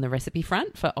on the recipe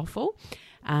front for offal.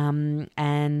 And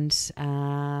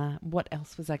what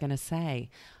else was I going to say?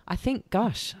 I think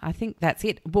that's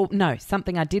it. Well, no,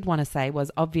 something I did want to say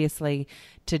was obviously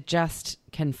to just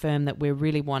confirm that we're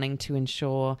really wanting to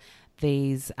ensure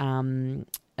these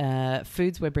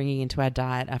foods we're bringing into our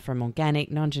diet are from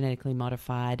organic, non-genetically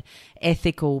modified,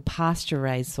 ethical,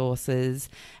 pasture-raised sources.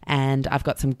 And I've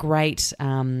got some great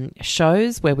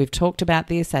shows where we've talked about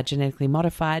this, our genetically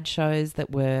modified shows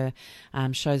that were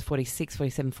shows 46,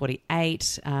 47,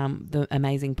 48, the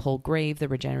amazing Paul Grieve, the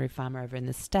regenerative farmer over in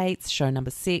the States, show number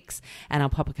 6, and I'll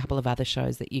pop a couple of other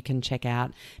shows that you can check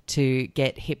out to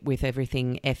get hip with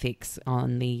everything ethics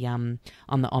on the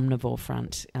omnivore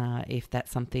front, if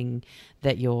that's something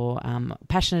that you're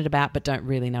passionate about but don't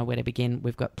really know where to begin.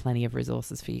 We've got plenty of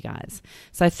resources for you guys.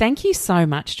 So thank you so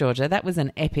much, Georgia. That was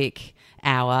an epic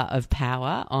hour of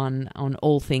power on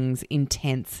all things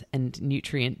intense and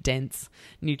nutrient-dense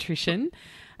nutrition.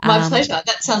 My pleasure.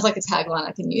 That sounds like a tagline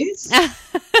I can use.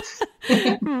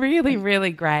 Really,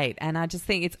 really great. And I just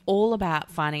think it's all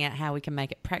about finding out how we can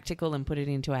make it practical and put it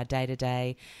into our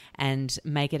day-to-day and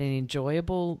make it an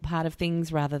enjoyable part of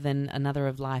things rather than another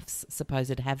of life's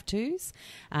supposed have-tos.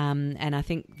 And I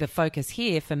think the focus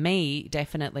here for me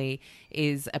definitely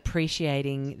is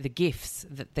appreciating the gifts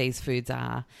that these foods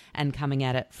are and coming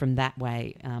at it from that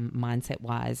way,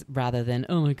 mindset-wise, rather than,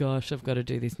 oh my gosh, I've got to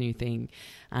do this new thing.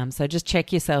 So just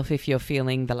check yourself if you're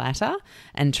feeling the latter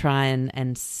and try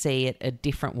and see it a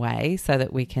different way so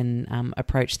that we can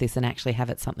approach this and actually have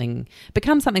it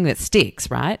become something that sticks,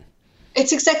 right?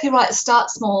 It's exactly right. Start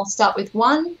small. Start with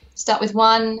one,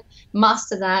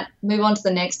 master that, move on to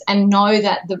the next, and know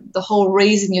that the whole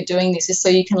reason you're doing this is so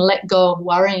you can let go of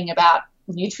worrying about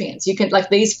nutrients. You can, like,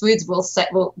 these foods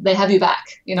they have you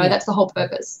back. That's the whole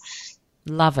purpose.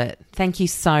 Love it. Thank you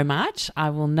so much. I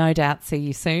will no doubt see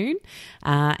you soon.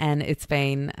 And it's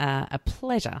been a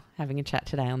pleasure having a chat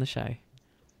today on the show.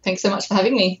 Thanks so much for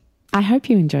having me. I hope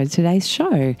you enjoyed today's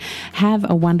show. Have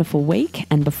a wonderful week.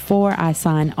 And before I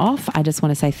sign off, I just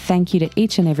want to say thank you to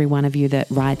each and every one of you that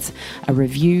writes a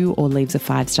review or leaves a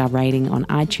 5-star rating on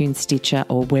iTunes, Stitcher,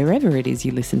 or wherever it is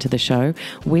you listen to the show.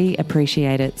 We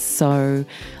appreciate it so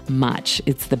much.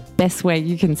 It's the best way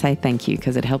you can say thank you,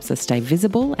 because it helps us stay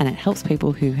visible, and it helps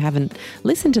people who haven't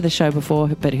listened to the show before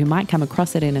but who might come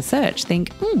across it in a search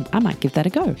think, I might give that a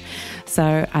go.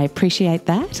 So I appreciate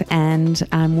that, and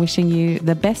I'm wishing you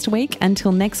the best week.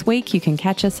 Until next week, you can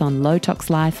catch us on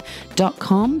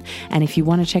lowtoxlife.com. And if you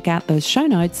want to check out those show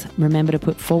notes, remember to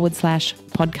put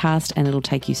 /podcast and it'll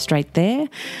take you straight there.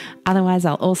 Otherwise,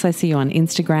 I'll also see you on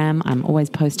Instagram. I'm always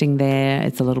posting there.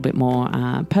 It's a little bit more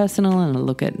personal, and I'll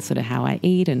look at sort of how I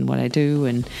eat and what I do,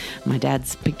 and my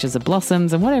dad's pictures of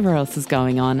blossoms and whatever else is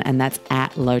going on. And that's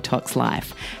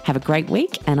 @lowtoxlife. Have a great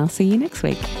week, and I'll see you next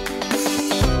week.